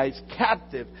take you guys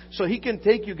captive, so he can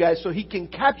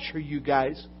capture you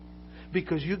guys,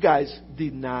 because you guys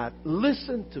did not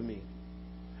listen to me.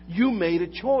 You made a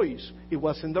choice. It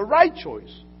wasn't the right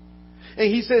choice.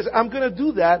 And He says, I'm going to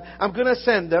do that. I'm going to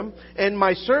send them. And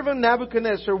my servant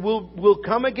Nebuchadnezzar will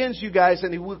come against you guys.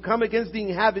 And he will come against the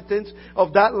inhabitants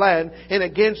of that land. And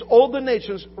against all the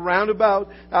nations round about.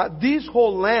 This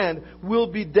whole land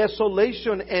will be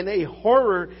desolation and a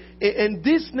horror. And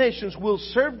these nations will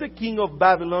serve the king of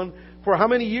Babylon. For how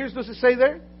many years does it say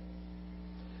there?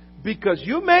 Because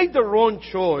you made the wrong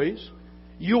choice.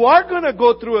 You are going to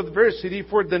go through adversity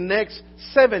for the next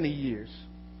 70 years.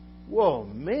 Whoa,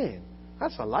 man.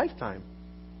 That's a lifetime.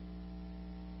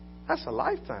 That's a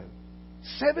lifetime.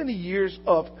 70 years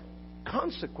of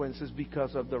consequences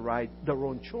because of the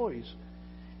wrong choice.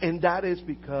 And that is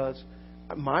because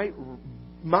my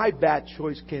bad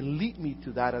choice can lead me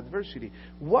to that adversity.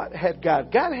 What had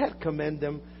God? God had commanded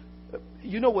them.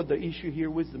 You know what the issue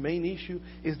here was? The main issue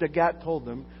is that God told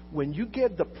them, when you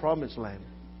get the promised land,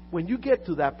 when you get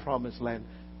to that promised land,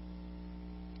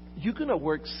 you're going to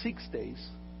work 6 days.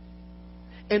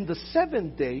 And the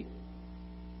 7th day,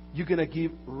 you're going to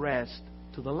give rest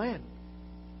to the land.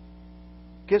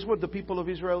 Guess what the people of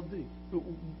Israel did?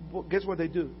 Guess what they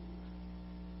do?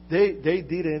 They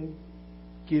didn't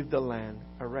give the land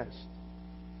a rest.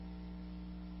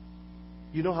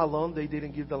 You know how long they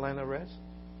didn't give the land a rest?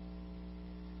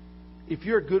 If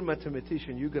you're a good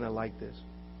mathematician, you're going to like this.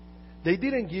 They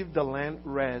didn't give the land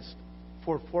rest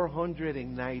for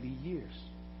 490 years.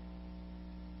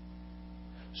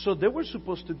 So they were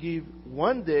supposed to give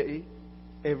 1 day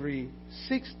every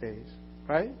 6 days,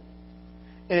 right?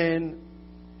 And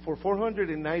for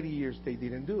 490 years, they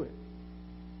didn't do it.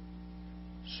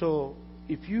 So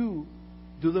if you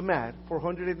do the math,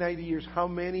 490 years, how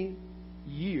many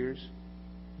years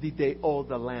did they owe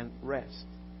the land rest?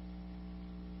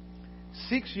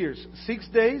 6 years. 6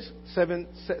 days,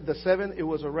 the 7, it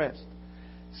was a rest.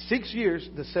 6 years,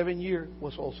 the 7th year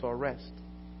was also a rest.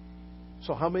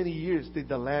 So how many years did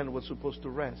the land was supposed to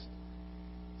rest?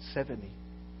 70.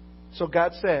 So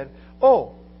God said,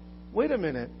 oh, wait a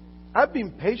minute. I've been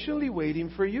patiently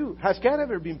waiting for you. Has God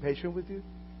ever been patient with you?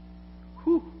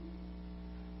 Whew.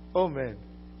 Oh man,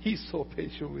 He's so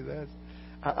patient with us.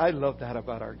 I love that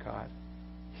about our God.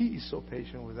 He is so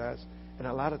patient with us. And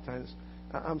a lot of times,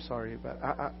 I'm sorry, but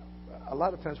a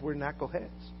lot of times we're knuckleheads.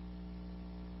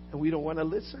 And we don't want to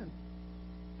listen.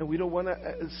 And we don't want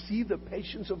to see the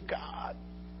patience of God.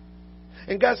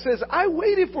 And God says, I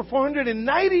waited for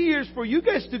 490 years for you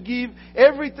guys to give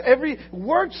every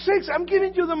work 6. I'm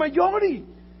giving you the majority.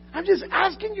 I'm just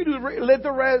asking you to let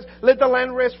the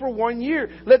land rest for 1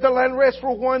 year. Let the land rest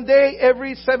for 1 day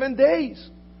every 7 days.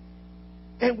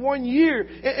 And 1 year.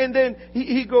 And then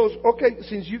he goes, okay,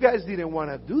 since you guys didn't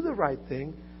want to do the right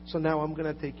thing, so now I'm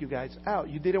going to take you guys out.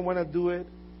 You didn't want to do it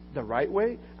the right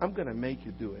way? I'm going to make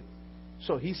you do it.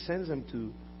 So He sends them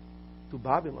to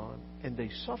Babylon, and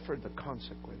they suffer the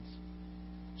consequence.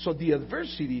 So the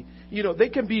adversity, they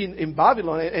can be in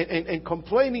Babylon and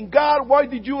complaining, God, why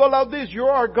did you allow this?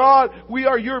 You're our God. We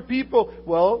are your people.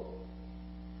 Well,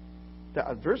 the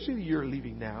adversity you're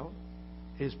living now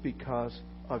is because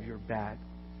of your bad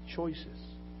choices.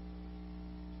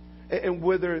 And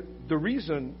whether the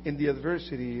reason in the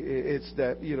adversity it's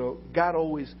that, God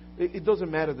always, it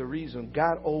doesn't matter the reason,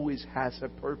 God always has a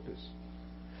purpose.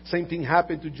 Same thing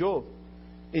happened to Job.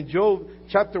 In Job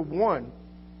chapter 1,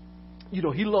 he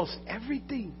lost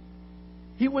everything.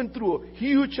 He went through a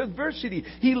huge adversity.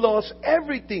 He lost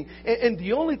everything. And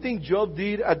the only thing Job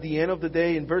did at the end of the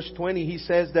day, in verse 20, he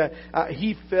says that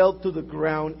he fell to the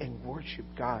ground and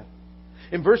worshiped God.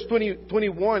 In verse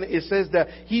 21, it says that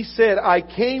he said, I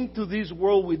came to this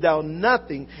world without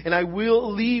nothing, and I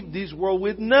will leave this world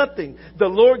with nothing. The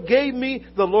Lord gave me,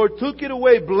 the Lord took it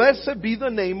away. Blessed be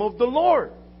the name of the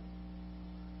Lord.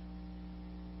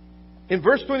 In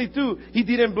verse 22, he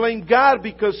didn't blame God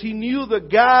because he knew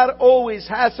that God always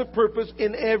has a purpose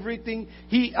in everything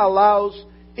He allows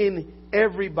in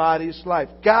everybody's life.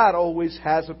 God always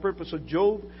has a purpose. So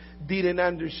Job didn't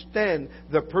understand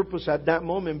the purpose at that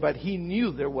moment, but he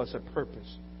knew there was a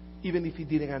purpose, even if he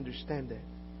didn't understand it.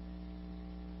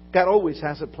 God always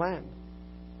has a plan.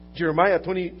 Jeremiah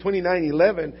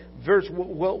 29:11,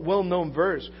 well-known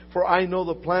verse. For I know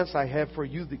the plans I have for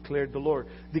you, declares the Lord.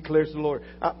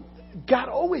 God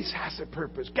always has a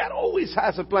purpose. God always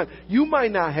has a plan. You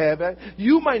might not have it.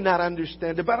 You might not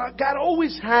understand it. But God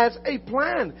always has a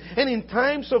plan. And in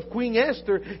times of Queen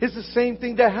Esther, it's the same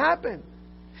thing that happened.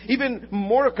 Even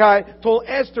Mordecai told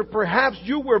Esther, perhaps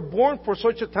you were born for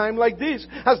such a time like this,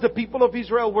 as the people of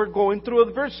Israel were going through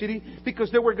adversity, because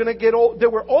they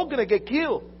were all going to get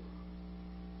killed.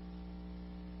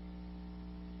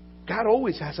 God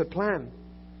always has a plan.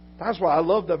 That's why I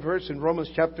love that verse in Romans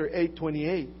chapter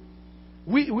 8:28.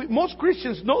 Most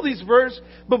Christians know this verse,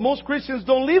 but most Christians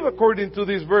don't live according to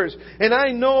this verse. And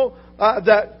I know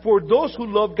that for those who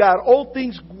love God, all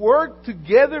things work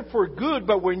together for good.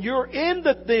 But when you're in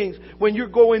the things, when you're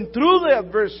going through the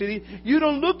adversity, you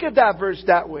don't look at that verse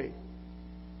that way.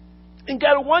 And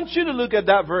God wants you to look at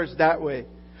that verse that way.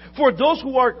 For those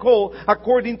who are called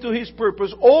according to His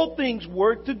purpose, all things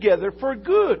work together for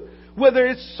good. Whether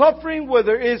it's suffering,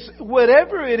 whether it's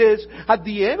whatever it is, at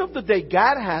the end of the day,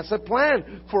 God has a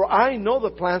plan. For I know the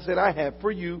plans that I have for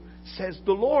you, says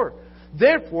the Lord.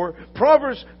 Therefore,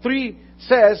 Proverbs 3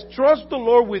 says, trust the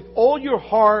Lord with all your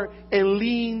heart and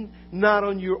lean not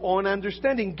on your own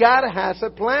understanding. God has a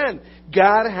plan.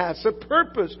 God has a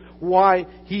purpose why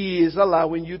He is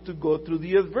allowing you to go through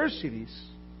the adversities.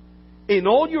 In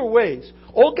all your ways,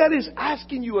 all God is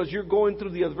asking you as you're going through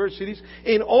the adversities,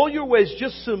 in all your ways,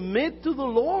 just submit to the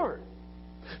Lord.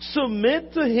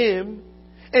 Submit to Him,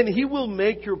 and He will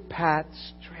make your path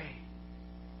straight.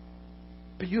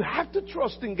 But you have to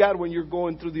trust in God when you're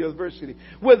going through the adversity.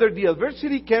 Whether the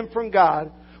adversity came from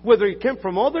God, whether it came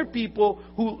from other people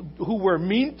who were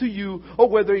mean to you, or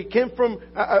whether it came from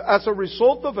as a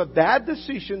result of a bad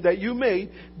decision that you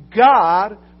made,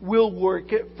 God will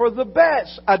work it for the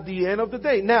best at the end of the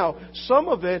day. Now, some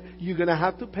of it, you're going to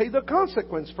have to pay the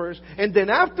consequence first. And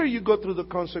then after you go through the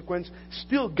consequence,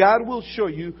 still God will show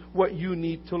you what you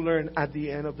need to learn at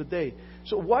the end of the day.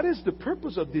 So what is the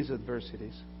purpose of these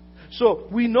adversities? So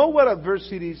we know what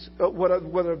adversity is,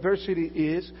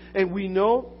 and we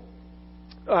know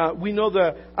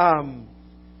the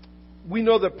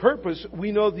purpose.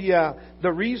 We know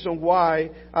the reason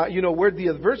why, where the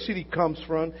adversity comes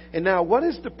from. And now, what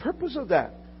is the purpose of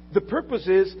that? The purpose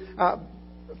is,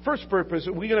 first purpose,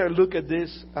 we're going to look at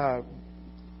this a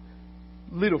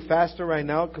little faster right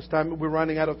now because we're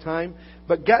running out of time.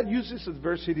 But God uses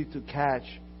adversity to catch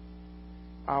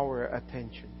our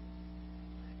attention.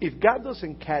 If God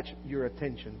doesn't catch your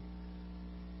attention,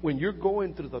 when you're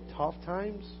going through the tough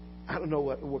times, I don't know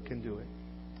what can do it.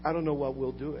 I don't know what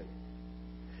will do it.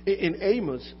 In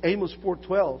Amos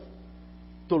 4:12,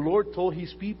 the Lord told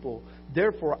His people,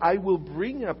 therefore I will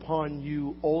bring upon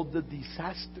you all the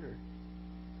disaster.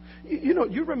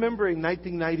 You remember in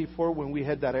 1994 when we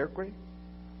had that earthquake?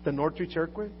 The Northridge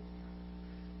earthquake?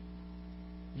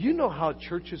 You know how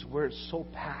churches were so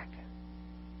packed.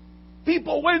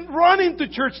 People went running to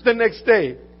church the next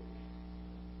day.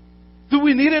 Do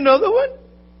we need another one?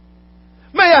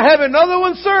 May I have another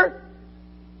one, sir?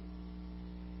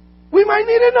 We might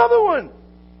need another one.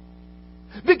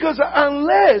 Because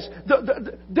unless,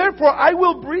 therefore I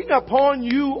will bring upon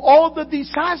you all the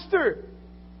disaster.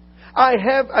 I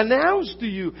have announced to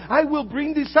you, I will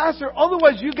bring disaster.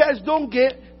 Otherwise you guys don't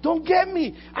get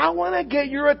me. I want to get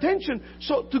your attention.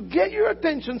 So to get your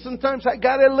attention, sometimes I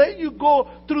got to let you go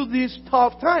through this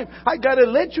tough time. I got to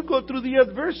let you go through the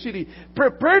adversity.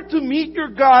 Prepare to meet your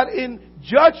God in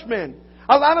judgment.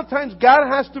 A lot of times God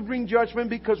has to bring judgment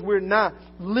because we're not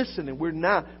listening. We're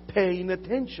not paying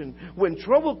attention. When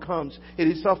trouble comes, it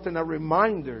is often a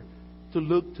reminder to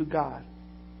look to God.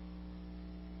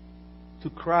 To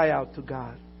cry out to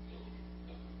God.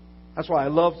 That's why I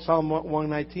love Psalm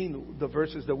 119, the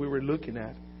verses that we were looking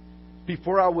at.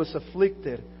 Before I was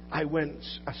afflicted, I went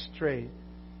astray.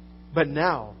 But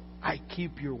now I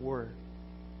keep your word.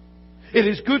 It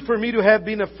is good for me to have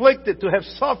been afflicted, to have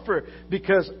suffered,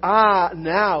 because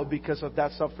because of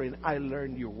that suffering, I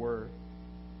learned your word.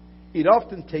 It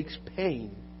often takes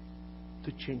pain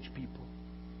to change people.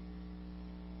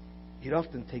 It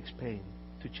often takes pain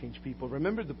to change people.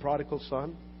 Remember the prodigal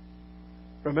son?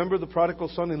 Remember the prodigal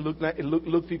son in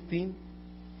Luke 15?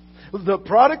 The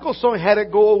prodigal son had to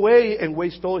go away and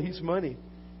waste all his money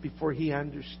before he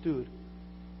understood.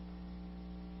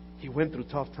 He went through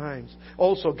tough times.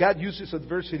 Also, God uses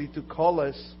adversity to call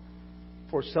us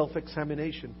for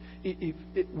self-examination.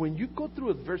 When you go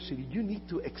through adversity, you need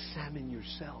to examine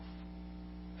yourself.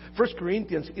 1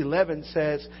 Corinthians 11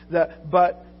 says that,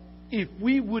 but if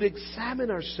we would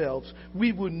examine ourselves,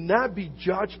 we would not be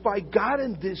judged by God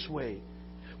in this way.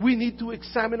 We need to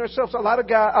examine ourselves. A lot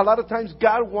of times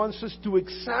God wants us to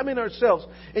examine ourselves.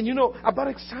 And you know, about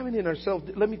examining ourselves,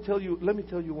 let me tell you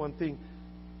one thing.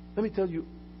 Let me tell you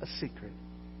a secret.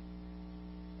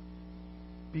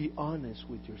 Be honest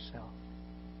with yourself.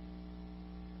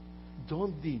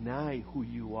 Don't deny who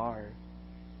you are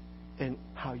and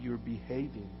how you're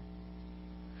behaving.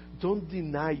 Don't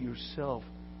deny yourself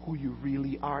who you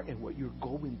really are and what you're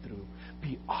going through.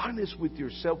 Be honest with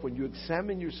yourself when you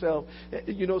examine yourself.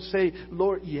 You know, say,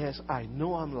 Lord, yes, I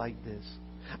know I'm like this.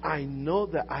 I know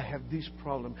that I have this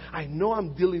problem. I know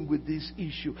I'm dealing with this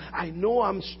issue. I know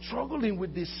I'm struggling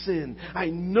with this sin. I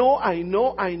know,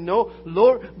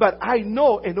 Lord, but I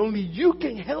know, and only you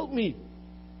can help me.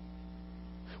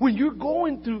 When you're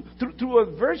going through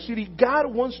adversity,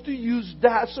 God wants to use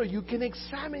that so you can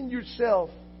examine yourself.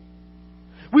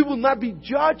 We will not be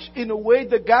judged in a way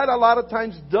that God a lot of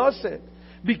times does it.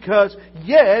 Because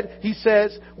yet, He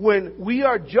says, when we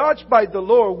are judged by the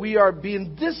Lord, we are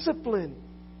being disciplined.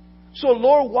 So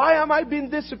Lord, why am I being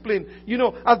disciplined? You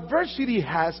know, adversity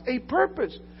has a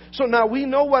purpose. So now we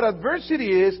know what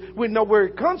adversity is. We know where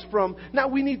it comes from. Now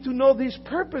we need to know this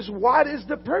purpose. What is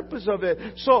the purpose of it?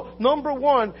 So number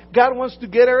one, God wants to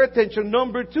get our attention.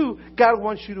 Number two, God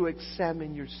wants you to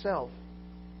examine yourself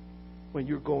when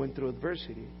you're going through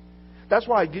adversity. That's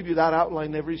why I give you that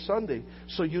outline every Sunday,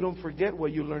 so you don't forget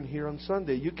what you learned here on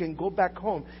Sunday. You can go back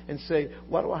home and say,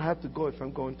 why do I have to go if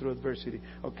I'm going through adversity?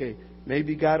 Okay,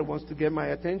 maybe God wants to get my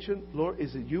attention. Lord,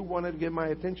 is it you wanted to get my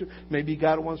attention? Maybe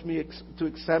God wants me to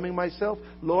examine myself.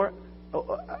 Lord,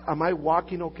 am I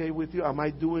walking okay with you? Am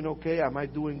I doing okay? Am I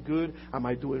doing good? Am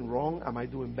I doing wrong? Am I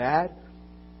doing bad?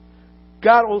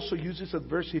 God also uses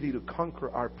adversity to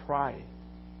conquer our pride.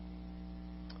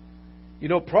 You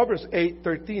know, Proverbs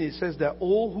 8:13, it says that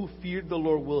all who fear the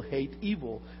Lord will hate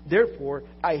evil. Therefore,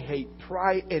 I hate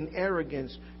pride and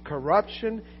arrogance,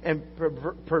 corruption and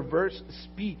perverse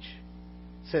speech,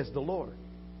 says the Lord.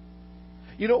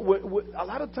 You know, a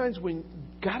lot of times when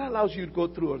God allows you to go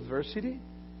through adversity,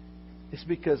 it's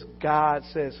because God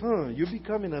says, you're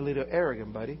becoming a little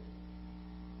arrogant, buddy.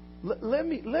 Let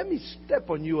me step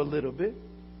on you a little bit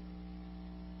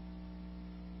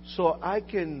so I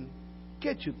can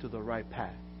get you to the right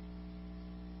path.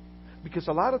 Because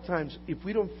a lot of times, if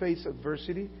we don't face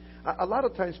adversity, a lot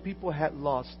of times people had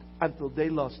lost, until they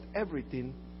lost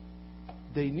everything,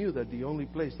 they knew that the only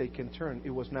place they can turn, it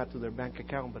was not to their bank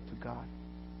account, but to God.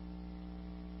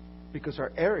 Because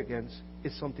our arrogance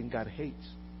is something God hates.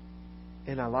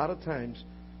 And a lot of times,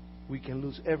 we can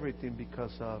lose everything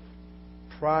because of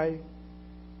pride,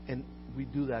 and we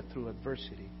do that through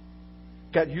adversity.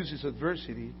 God uses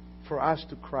adversity for us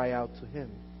to cry out to Him.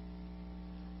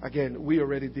 Again, we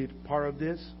already did part of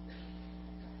this.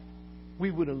 We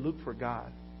wouldn't look for God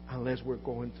unless we're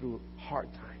going through hard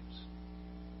times.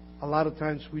 A lot of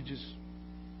times we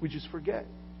just forget.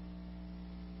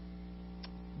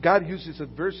 God uses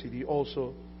adversity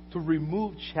also to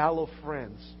remove shallow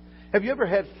friends. Have you ever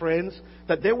had friends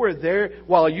that they were there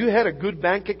while you had a good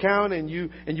bank account and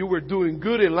you were doing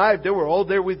good in life? They were all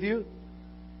there with you.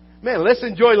 Man, let's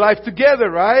enjoy life together,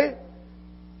 right?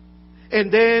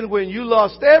 And then when you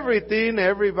lost everything,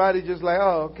 everybody just like,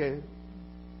 oh, okay.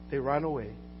 They run away.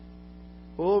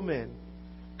 Oh, man.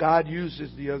 God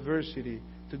uses the adversity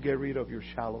to get rid of your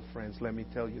shallow friends. Let me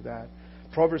tell you that.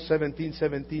 Proverbs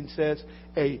 17:17 says,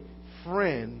 a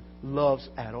friend loves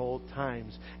at all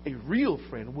times. A real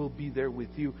friend will be there with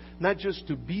you. Not just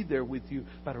to be there with you,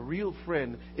 but a real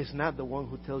friend is not the one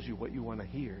who tells you what you want to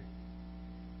hear.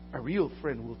 A real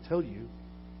friend will tell you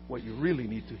what you really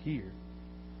need to hear.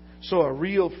 So a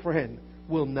real friend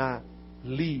will not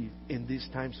leave in these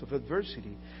times of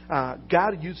adversity.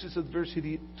 God uses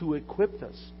adversity to equip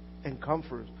us and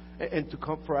comfort, and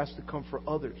for us to comfort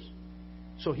others.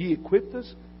 So He equipped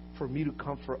us for me to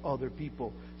comfort other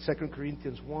people. 2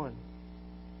 Corinthians 1,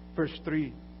 verse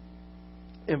 3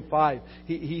 and 5.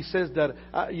 He says that,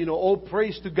 all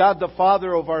praise to God the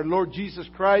Father of our Lord Jesus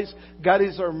Christ. God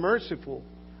is our merciful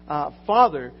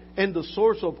Father and the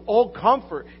source of all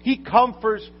comfort. He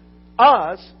comforts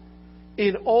us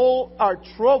in all our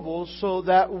troubles so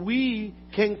that we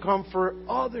can comfort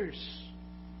others.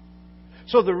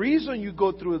 So the reason you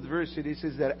go through adversities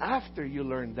is that after you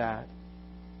learn that,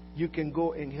 you can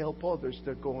go and help others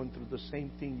that are going through the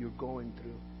same thing you're going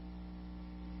through.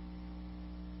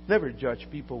 Never judge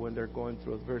people when they're going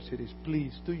through adversities.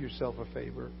 Please do yourself a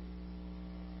favor.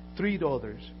 Treat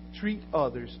others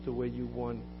the way you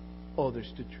want others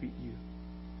to treat you.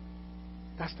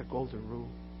 That's the golden rule.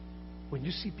 When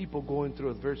you see people going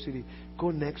through adversity,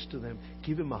 go next to them.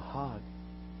 Give them a hug.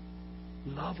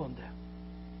 Love on them.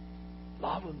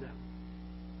 Love on them.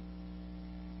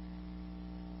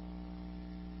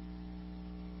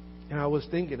 And I was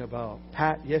thinking about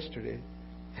Pat yesterday.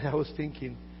 And I was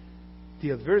thinking, the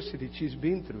adversity she's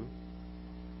been through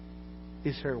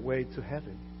is her way to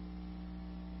heaven.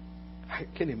 I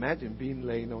can imagine being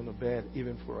laying on a bed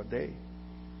even for a day.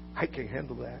 I can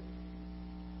handle that.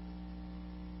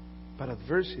 But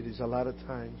adversity is a lot of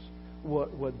times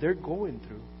what they're going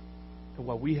through and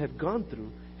what we have gone through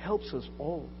helps us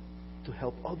all to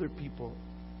help other people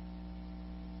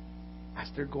as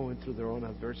they're going through their own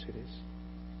adversities.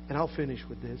 And I'll finish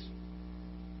with this.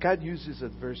 God uses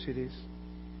adversities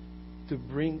to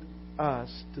bring us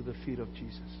to the feet of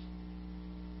Jesus.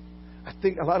 I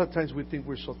think a lot of times we think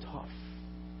we're so tough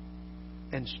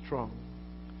and strong.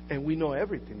 And we know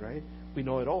everything, right? We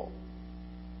know it all.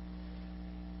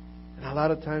 And a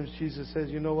lot of times Jesus says,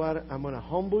 you know what? I'm going to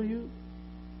humble you.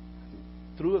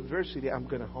 Through adversity, I'm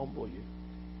going to humble you.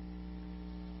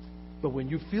 But when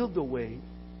you feel the weight,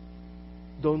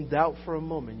 don't doubt for a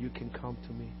moment you can come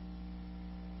to me.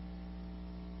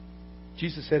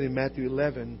 Jesus said in Matthew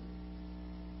 11,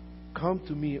 come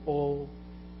to me, all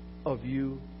of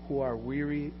you who are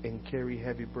weary and carry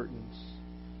heavy burdens,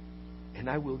 and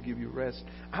I will give you rest.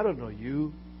 I don't know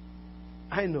you.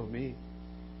 I know me.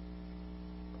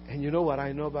 And you know what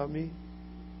I know about me?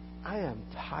 I am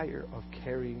tired of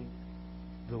carrying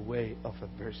the weight of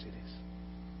adversities.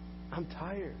 I'm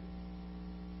tired.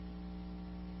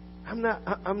 I'm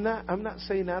not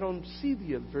saying I don't see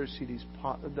the adversities,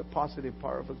 the positive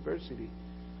part of adversity.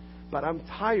 But I'm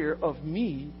tired of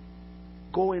me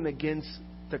going against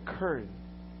the current.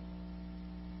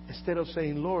 Instead of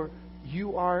saying, Lord,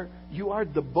 you are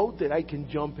the boat that I can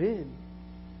jump in.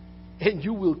 And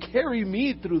you will carry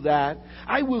me through that.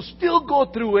 I will still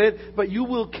go through it, but you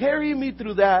will carry me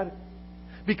through that.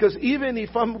 Because even if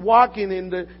I'm walking in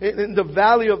the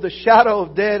valley of the shadow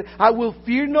of death, I will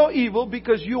fear no evil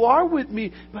because you are with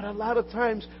me. But a lot of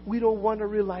times we don't want to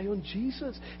rely on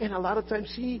Jesus. And a lot of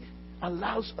times He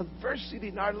allows adversity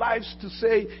in our lives to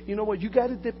say, you know what, you got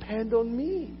to depend on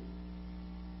me.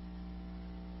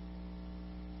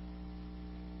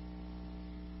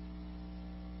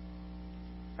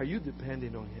 Are you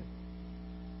depending on Him?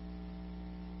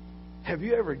 Have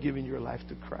you ever given your life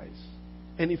to Christ?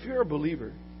 And if you're a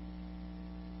believer,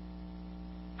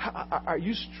 are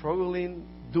you struggling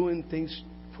doing things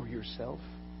for yourself?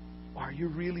 Or are you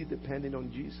really depending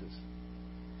on Jesus?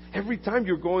 Every time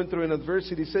you're going through an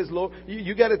adversity, it says, Lord,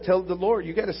 you got to tell the Lord.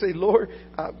 You got to say, Lord,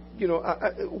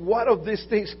 what of these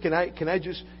things can I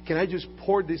just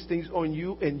pour these things on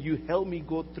you and you help me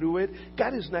go through it?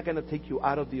 God is not going to take you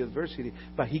out of the adversity,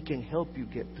 but He can help you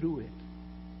get through it.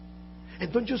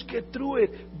 And don't just get through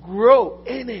it, grow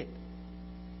in it.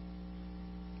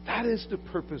 That is the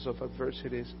purpose of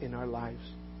adversities in our lives.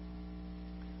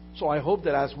 So I hope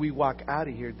that as we walk out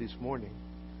of here this morning,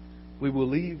 we will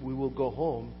leave, we will go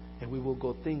home, and we will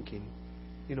go thinking,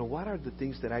 what are the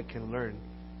things that I can learn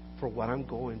for what I'm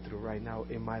going through right now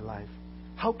in my life?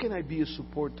 How can I be a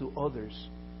support to others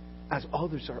as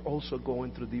others are also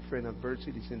going through different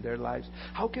adversities in their lives?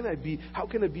 How can I be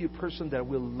a person that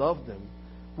will love them,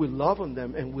 will love on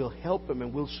them, and will help them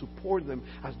and will support them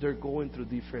as they're going through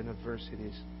different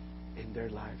adversities in their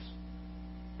lives?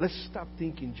 Let's stop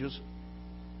thinking just,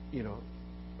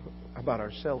 about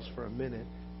ourselves for a minute,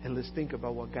 and let's think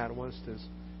about what God wants us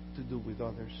to do with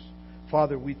others.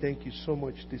 Father, we thank you so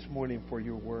much this morning for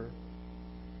your word.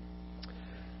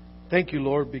 Thank you,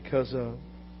 Lord, because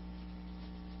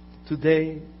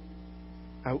today,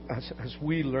 as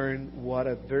we learn what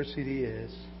adversity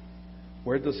is,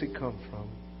 where does it come from?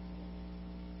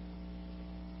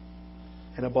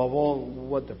 And above all,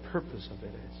 what the purpose of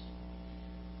it is.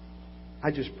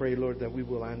 I just pray, Lord, that we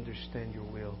will understand your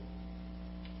will.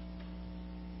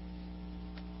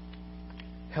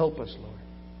 Help us, Lord.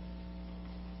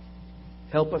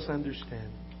 Help us understand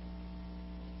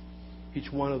each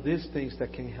one of these things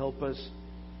that can help us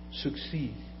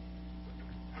succeed.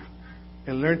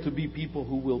 And learn to be people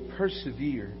who will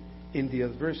persevere in the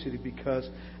adversity, because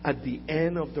at the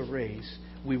end of the race,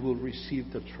 we will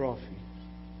receive the trophy,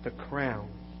 the crown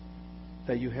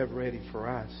that you have ready for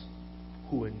us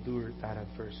who endured that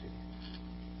adversity.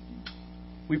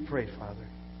 We pray, Father,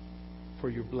 for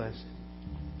your blessing.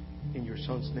 In your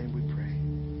Son's name we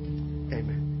pray.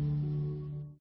 Amen.